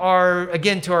to our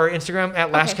Instagram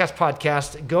at LashCast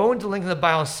Podcast. Go into the link in the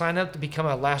bio and sign up to become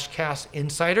a LashCast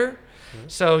Insider.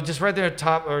 So just right there at the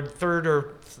top, or third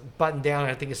or button down,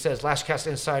 I think it says LashCast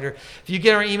Insider. If you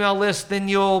get our email list, then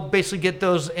you'll basically get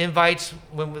those invites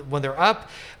when they're up.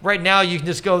 Right now, you can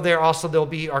just go there. Also, there'll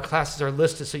be our classes are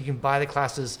listed, so you can buy the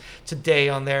classes today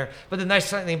on there. But the nice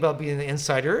thing about being an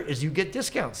insider is you get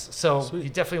discounts. So you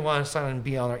definitely want to sign on and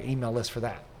be on our email list for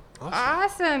that.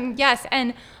 Awesome. Yes.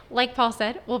 And like Paul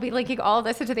said, we'll be linking all of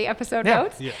this into the episode Yeah.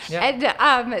 notes. Yes. Yeah.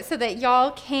 And so that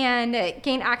y'all can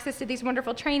gain access to these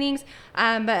wonderful trainings.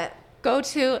 go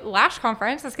to Lash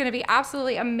Conference. It's going to be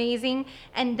absolutely amazing.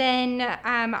 And then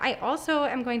I also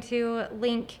am going to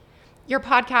link your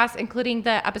podcast, including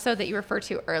the episode that you referred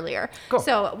to earlier. Cool.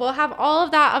 So we'll have all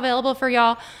of that available for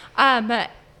y'all.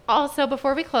 Also,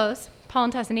 before we close, Paul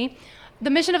and Tussanee, the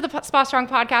mission of the Spa Strong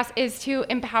podcast is to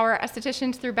empower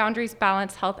estheticians through boundaries,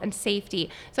 balance, health, and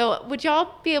safety. So would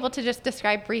y'all be able to just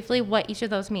describe briefly what each of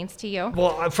those means to you?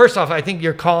 Well, first off, I think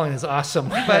your calling is awesome.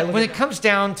 But when it comes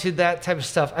down to that type of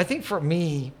stuff, I think for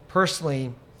me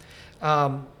personally,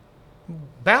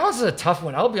 balance is a tough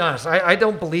one. I'll be honest. I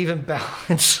don't believe in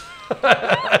balance.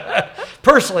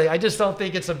 Personally, I just don't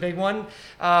think it's a big one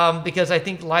because I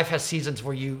think life has seasons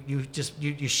where you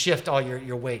shift all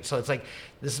your weight. So it's like,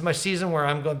 this is my season where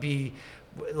I'm going to be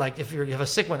like, if you have a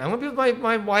sick one, I'm going to be with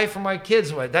my wife or my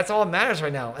kids. That's all that matters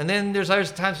right now. And then there's other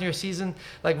times in your season,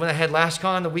 like when I had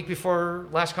LashCon the week before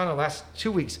LashCon, the last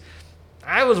 2 weeks,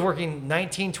 I was working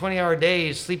 19, 20-hour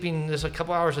days, sleeping just a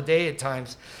couple hours a day at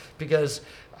times because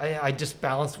I just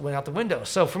balance went out the window.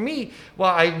 So for me,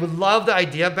 while I would love the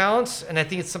idea of balance, and I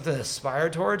think it's something to aspire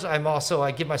towards,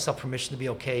 I give myself permission to be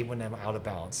okay when I'm out of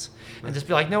balance. And just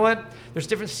be like, you know what? There's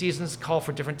different seasons call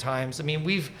for different times. I mean,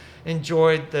 we've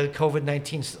enjoyed the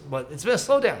COVID-19, but it's been a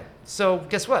slowdown. So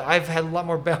guess what? I've had a lot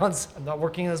more balance. I'm not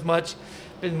working as much.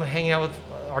 Been hanging out with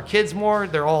our kids more.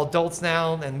 They're all adults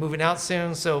now and moving out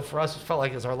soon. So for us, it felt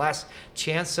like it was our last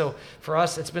chance. So for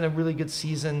us, it's been a really good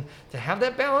season to have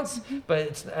that balance.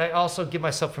 But I also give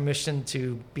myself permission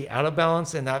to be out of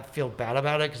balance and not feel bad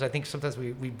about it, because I think sometimes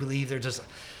we believe they're just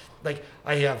like,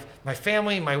 I have my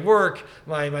family, my work,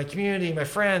 my community, my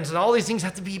friends, and all these things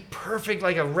have to be perfect,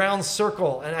 like a round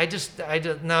circle. And I just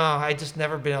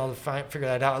never been able to figure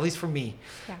that out, at least for me.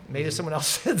 Yeah. Maybe someone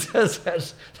else has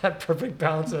that perfect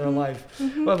balance in their life.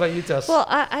 What about you, Tess? Well,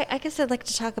 I guess I'd like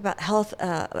to talk about health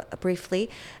briefly.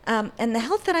 And the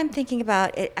health that I'm thinking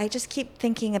about, I just keep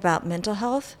thinking about mental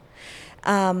health.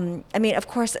 I mean, of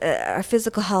course, our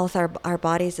physical health, our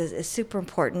bodies is super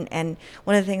important. And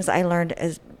one of the things I learned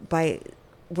is by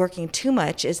working too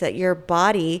much is that your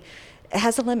body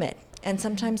has a limit, and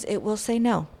sometimes it will say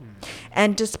no.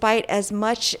 And despite as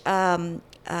much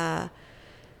as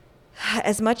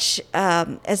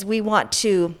we want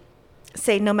to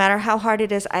say, no matter how hard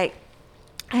it is, I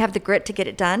have the grit to get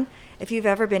it done. If you've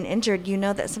ever been injured, you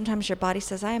know that sometimes your body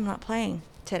says, I am not playing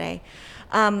today.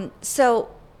 So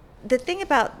the thing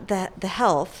about the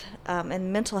health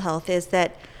and mental health is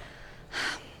that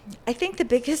I think the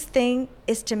biggest thing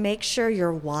is to make sure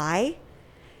your why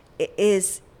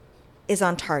is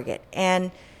on target,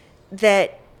 and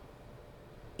that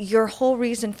your whole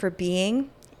reason for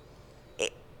being,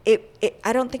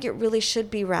 I don't think it really should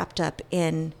be wrapped up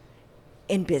in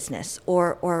business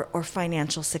or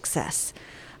financial success.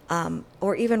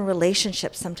 Or even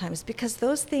relationships sometimes, because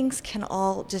those things can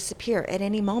all disappear at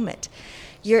any moment.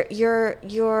 Your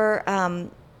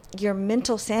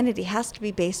mental sanity has to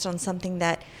be based on something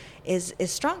that is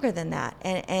stronger than that,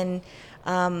 and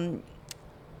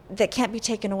that can't be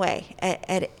taken away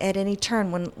at any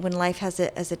turn when life has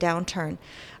a downturn.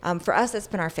 For us, that's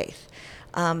been our faith.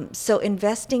 So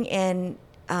investing in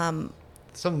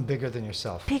something bigger than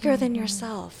yourself. Bigger than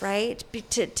yourself, right?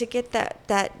 To get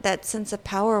that sense of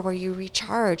power where you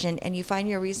recharge and you find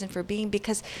your reason for being,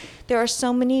 because there are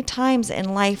so many times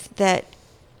in life that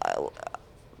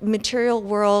material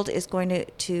world is going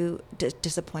to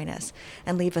disappoint us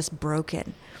and leave us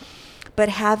broken. But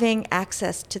having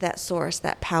access to that source,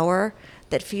 that power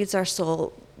that feeds our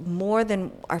soul more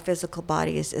than our physical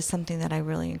body is something that I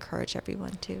really encourage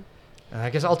everyone to. I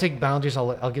guess I'll take boundaries.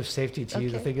 I'll give safety to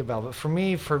you to think about. But for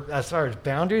me, as far as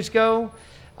boundaries go,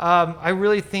 I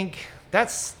really think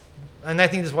and I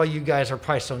think that's why you guys are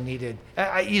probably so needed.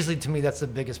 Easily, to me, that's the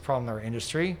biggest problem in our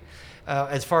industry.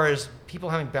 As far as people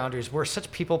having boundaries, we're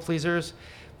such people pleasers.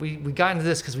 We got into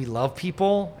this because we love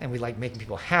people and we like making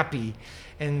people happy.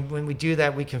 And when we do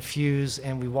that, we confuse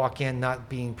and we walk in not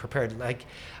being prepared. Like,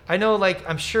 I know, like,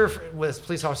 I'm sure with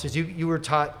police officers, you were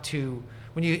taught to,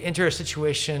 when you enter a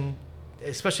situation,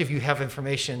 especially if you have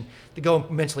information, to go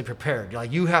mentally prepared.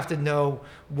 Like, you have to know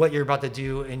what you're about to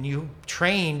do, and you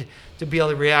trained to be able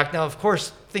to react. Now, of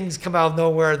course, things come out of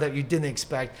nowhere that you didn't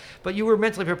expect, but you were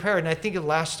mentally prepared. And I think as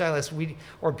lash stylists,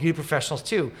 or beauty professionals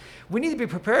too, we need to be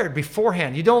prepared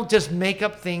beforehand. You don't just make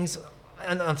up things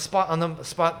on the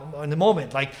spot in the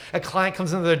moment. Like, a client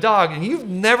comes in with their dog, and you've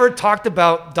never talked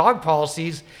about dog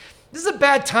policies. This is a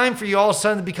bad time for you all of a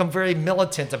sudden to become very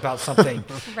militant about something.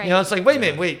 Right. You know, it's like, wait a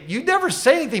minute, you never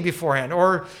say anything beforehand.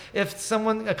 Or if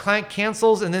a client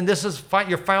cancels and then this is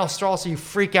your final straw, so you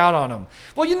freak out on them.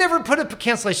 Well, you never put a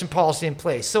cancellation policy in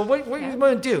place. So what are you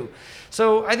going to do?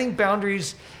 So I think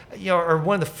boundaries, or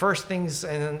one of the first things,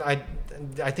 and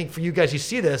I think for you guys, you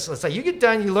see this, it's like you get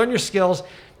done, you learn your skills,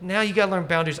 now you got to learn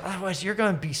boundaries. Otherwise, you're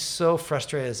going to be so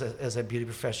frustrated as a beauty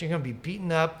professional. You're going to be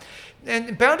beaten up.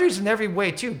 And boundaries in every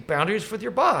way, too. Boundaries with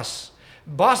your boss.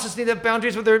 Bosses need to have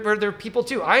boundaries with their people,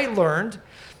 too. I learned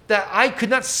that I could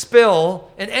not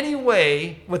spill in any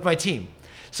way with my team.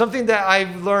 Something that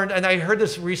I've learned, and I heard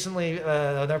this recently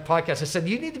on our podcast, I said,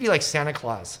 you need to be like Santa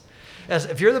Claus.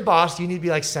 If you're the boss, you need to be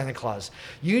like Santa Claus.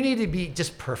 You need to be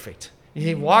just perfect. You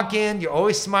need to walk in, you're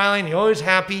always smiling, you're always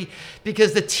happy,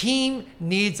 because the team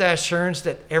needs that assurance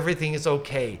that everything is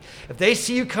okay. If they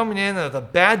see you coming in with a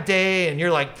bad day and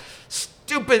you're like,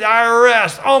 stupid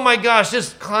IRS, oh my gosh,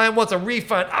 this client wants a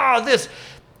refund,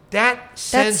 that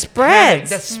sends panic.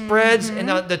 That spreads and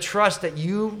the trust that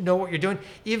you know what you're doing.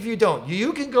 If you don't,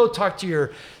 you can go talk to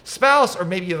your spouse, or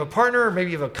maybe you have a partner, or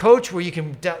maybe you have a coach where you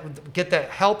can get that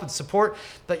help and support,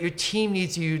 but your team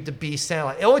needs you to be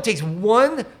Santa Claus. It only takes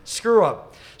one screw up.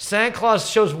 Santa Claus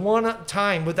shows one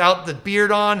time without the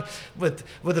beard on, with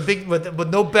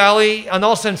no belly, and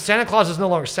all of a sudden Santa Claus is no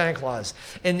longer Santa Claus,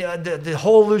 and the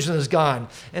whole illusion is gone.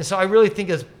 And so I really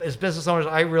think as business owners,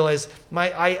 I realized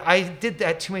I did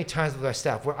that too many times with my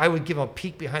staff, where I would give them a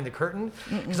peek behind the curtain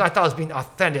because I thought I was being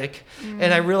authentic,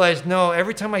 and I realized no,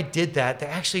 every time I did that, they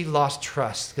actually lost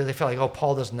trust because they felt like, oh,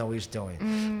 Paul doesn't know what he's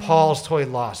doing. Paul's totally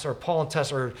lost, or Paul and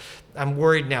Tess, or I'm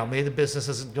worried now. Maybe the business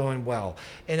isn't going well.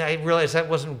 And I realized that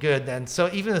wasn't good then. So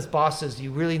even as bosses,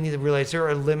 you really need to realize there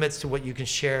are limits to what you can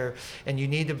share, and you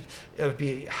need to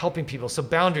be helping people. So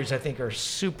boundaries, I think, are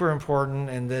super important,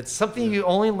 and that's something you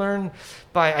only learn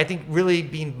by, I think, really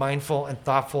being mindful and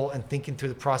thoughtful and thinking through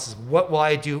the process. What will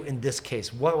I do in this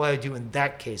case? What will I do in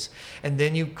that case? And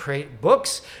then you create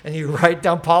books and you write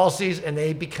down policies, and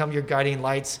they become your guiding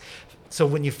lights. So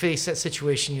when you face that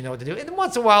situation, you know what to do. And then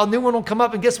once in a while, a new one will come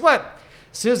up, and guess what?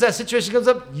 As soon as that situation comes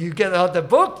up, you get out the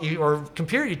book or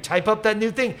computer, you type up that new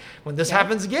thing. When this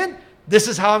happens again, this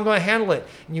is how I'm going to handle it.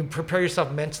 And you prepare yourself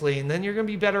mentally, and then you're going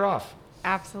to be better off.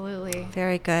 Absolutely.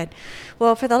 Very good.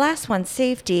 Well, for the last one,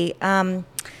 safety.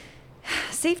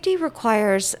 Safety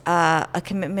requires a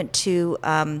commitment to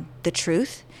the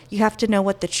truth. You have to know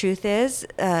what the truth is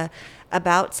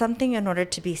about something in order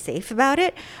to be safe about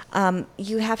it.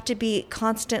 You have to be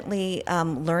constantly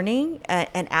learning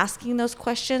and asking those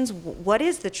questions. What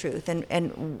is the truth,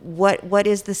 and what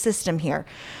is the system here?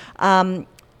 When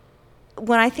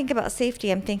I think about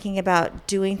safety, I'm thinking about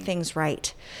doing things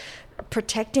right,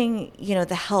 protecting,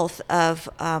 the health of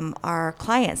our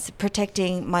clients,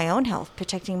 protecting my own health,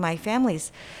 protecting my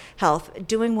family's health,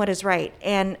 doing what is right.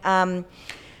 And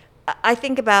I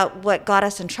think about what got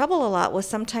us in trouble a lot was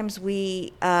sometimes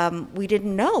we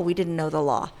didn't know the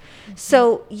law. Mm-hmm.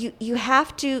 So you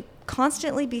have to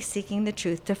constantly be seeking the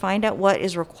truth to find out what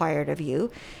is required of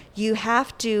you. You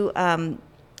have to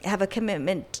have a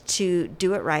commitment to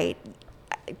do it right,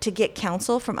 to get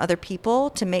counsel from other people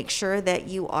to make sure that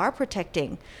you are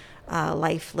protecting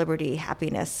life, liberty,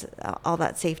 happiness, all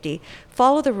that safety.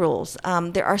 Follow the rules.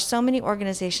 There are so many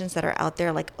organizations that are out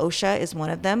there, like OSHA is one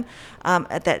of them,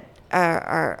 that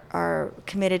are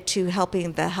committed to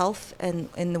helping the health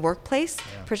in the workplace,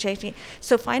 protecting.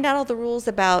 So find out all the rules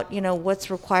about what's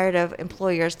required of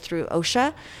employers through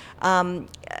OSHA.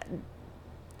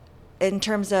 In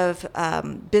terms of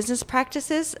business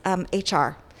practices,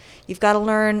 HR. You've got to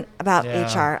learn about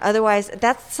HR. Otherwise,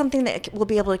 that's something that will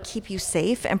be able to keep you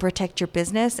safe and protect your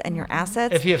business and your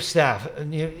assets. If you have staff,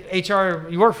 HR,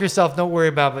 you work for yourself, don't worry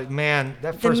about it. But man,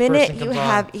 that first person the minute comes you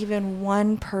have even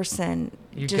one person,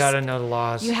 you got to know the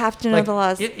laws. You have to know the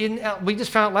laws. We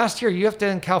just found out last year, you have to,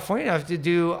 in California, you have to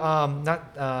do,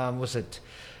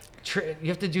 you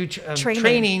have to do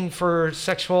training for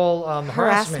sexual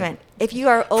harassment. If you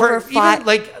are over five,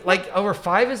 like over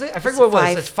five, is it? I forget what it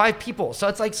was. It's 5 people. So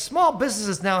it's like small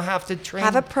businesses now have to train.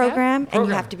 Have a program, and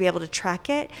you have to be able to track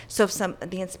it. So if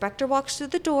the inspector walks through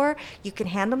the door, you can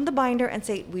hand them the binder and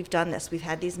say, "We've done this. We've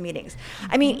had these meetings."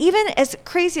 I mean, even as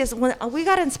crazy as when we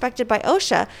got inspected by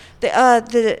OSHA,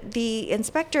 the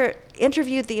inspector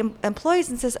interviewed the employees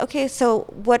and says, "Okay, so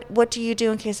what do you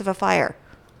do in case of a fire?"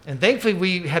 And thankfully,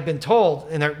 we had been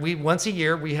told, once a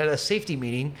year, we had a safety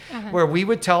meeting where we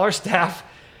would tell our staff,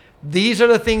 these are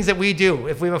the things that we do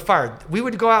if we have a fire. We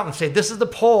would go out and say, this is the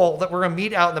pole that we're going to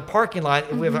meet out in the parking lot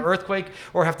if we have an earthquake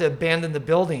or have to abandon the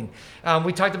building.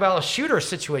 We talked about a shooter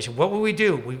situation. What would we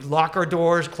do? We lock our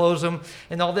doors, close them,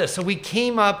 and all this. So we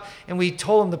came up and we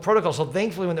told them the protocol. So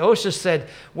thankfully, when OSHA said,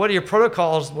 what are your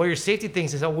protocols? What are your safety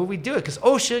things? They said, well, we do it because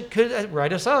OSHA could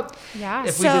write us up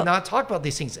if we did not talk about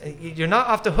these things. You're not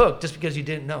off the hook just because you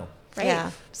didn't know. Right.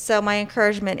 Yeah. So my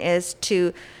encouragement is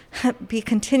to be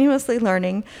continuously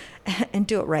learning and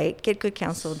do it right. Get good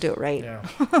counsel, do it right. Yeah.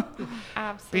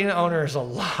 Absolutely. Being an owner is a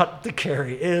lot to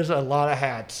carry. It is a lot of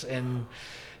hats, and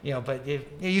but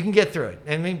you can get through it.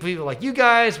 And I mean, people like you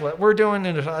guys, what we're doing,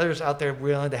 and there's others out there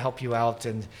willing to help you out,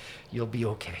 and you'll be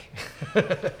okay.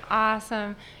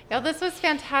 Awesome. This was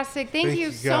fantastic. Thank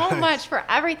you so guys. much for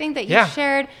everything that you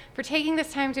shared, for taking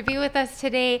this time to be with us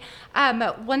today.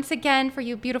 Once again, for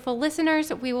you beautiful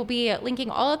listeners, we will be linking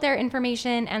all of their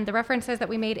information and the references that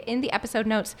we made in the episode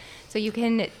notes. So you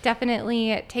can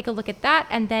definitely take a look at that.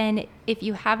 And then if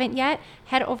you haven't yet,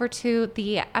 head over to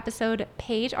the episode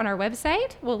page on our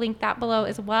website. We'll link that below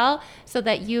as well so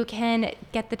that you can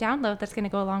get the download that's going to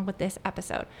go along with this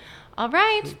episode. All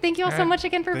right. Thank you all so much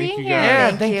again for being here.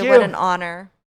 Yeah, thank you. What an honor.